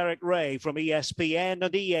commentator Derek Ray from ESPN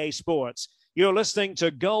and EA Sports. You're listening to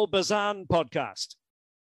Gol Bazan Podcast.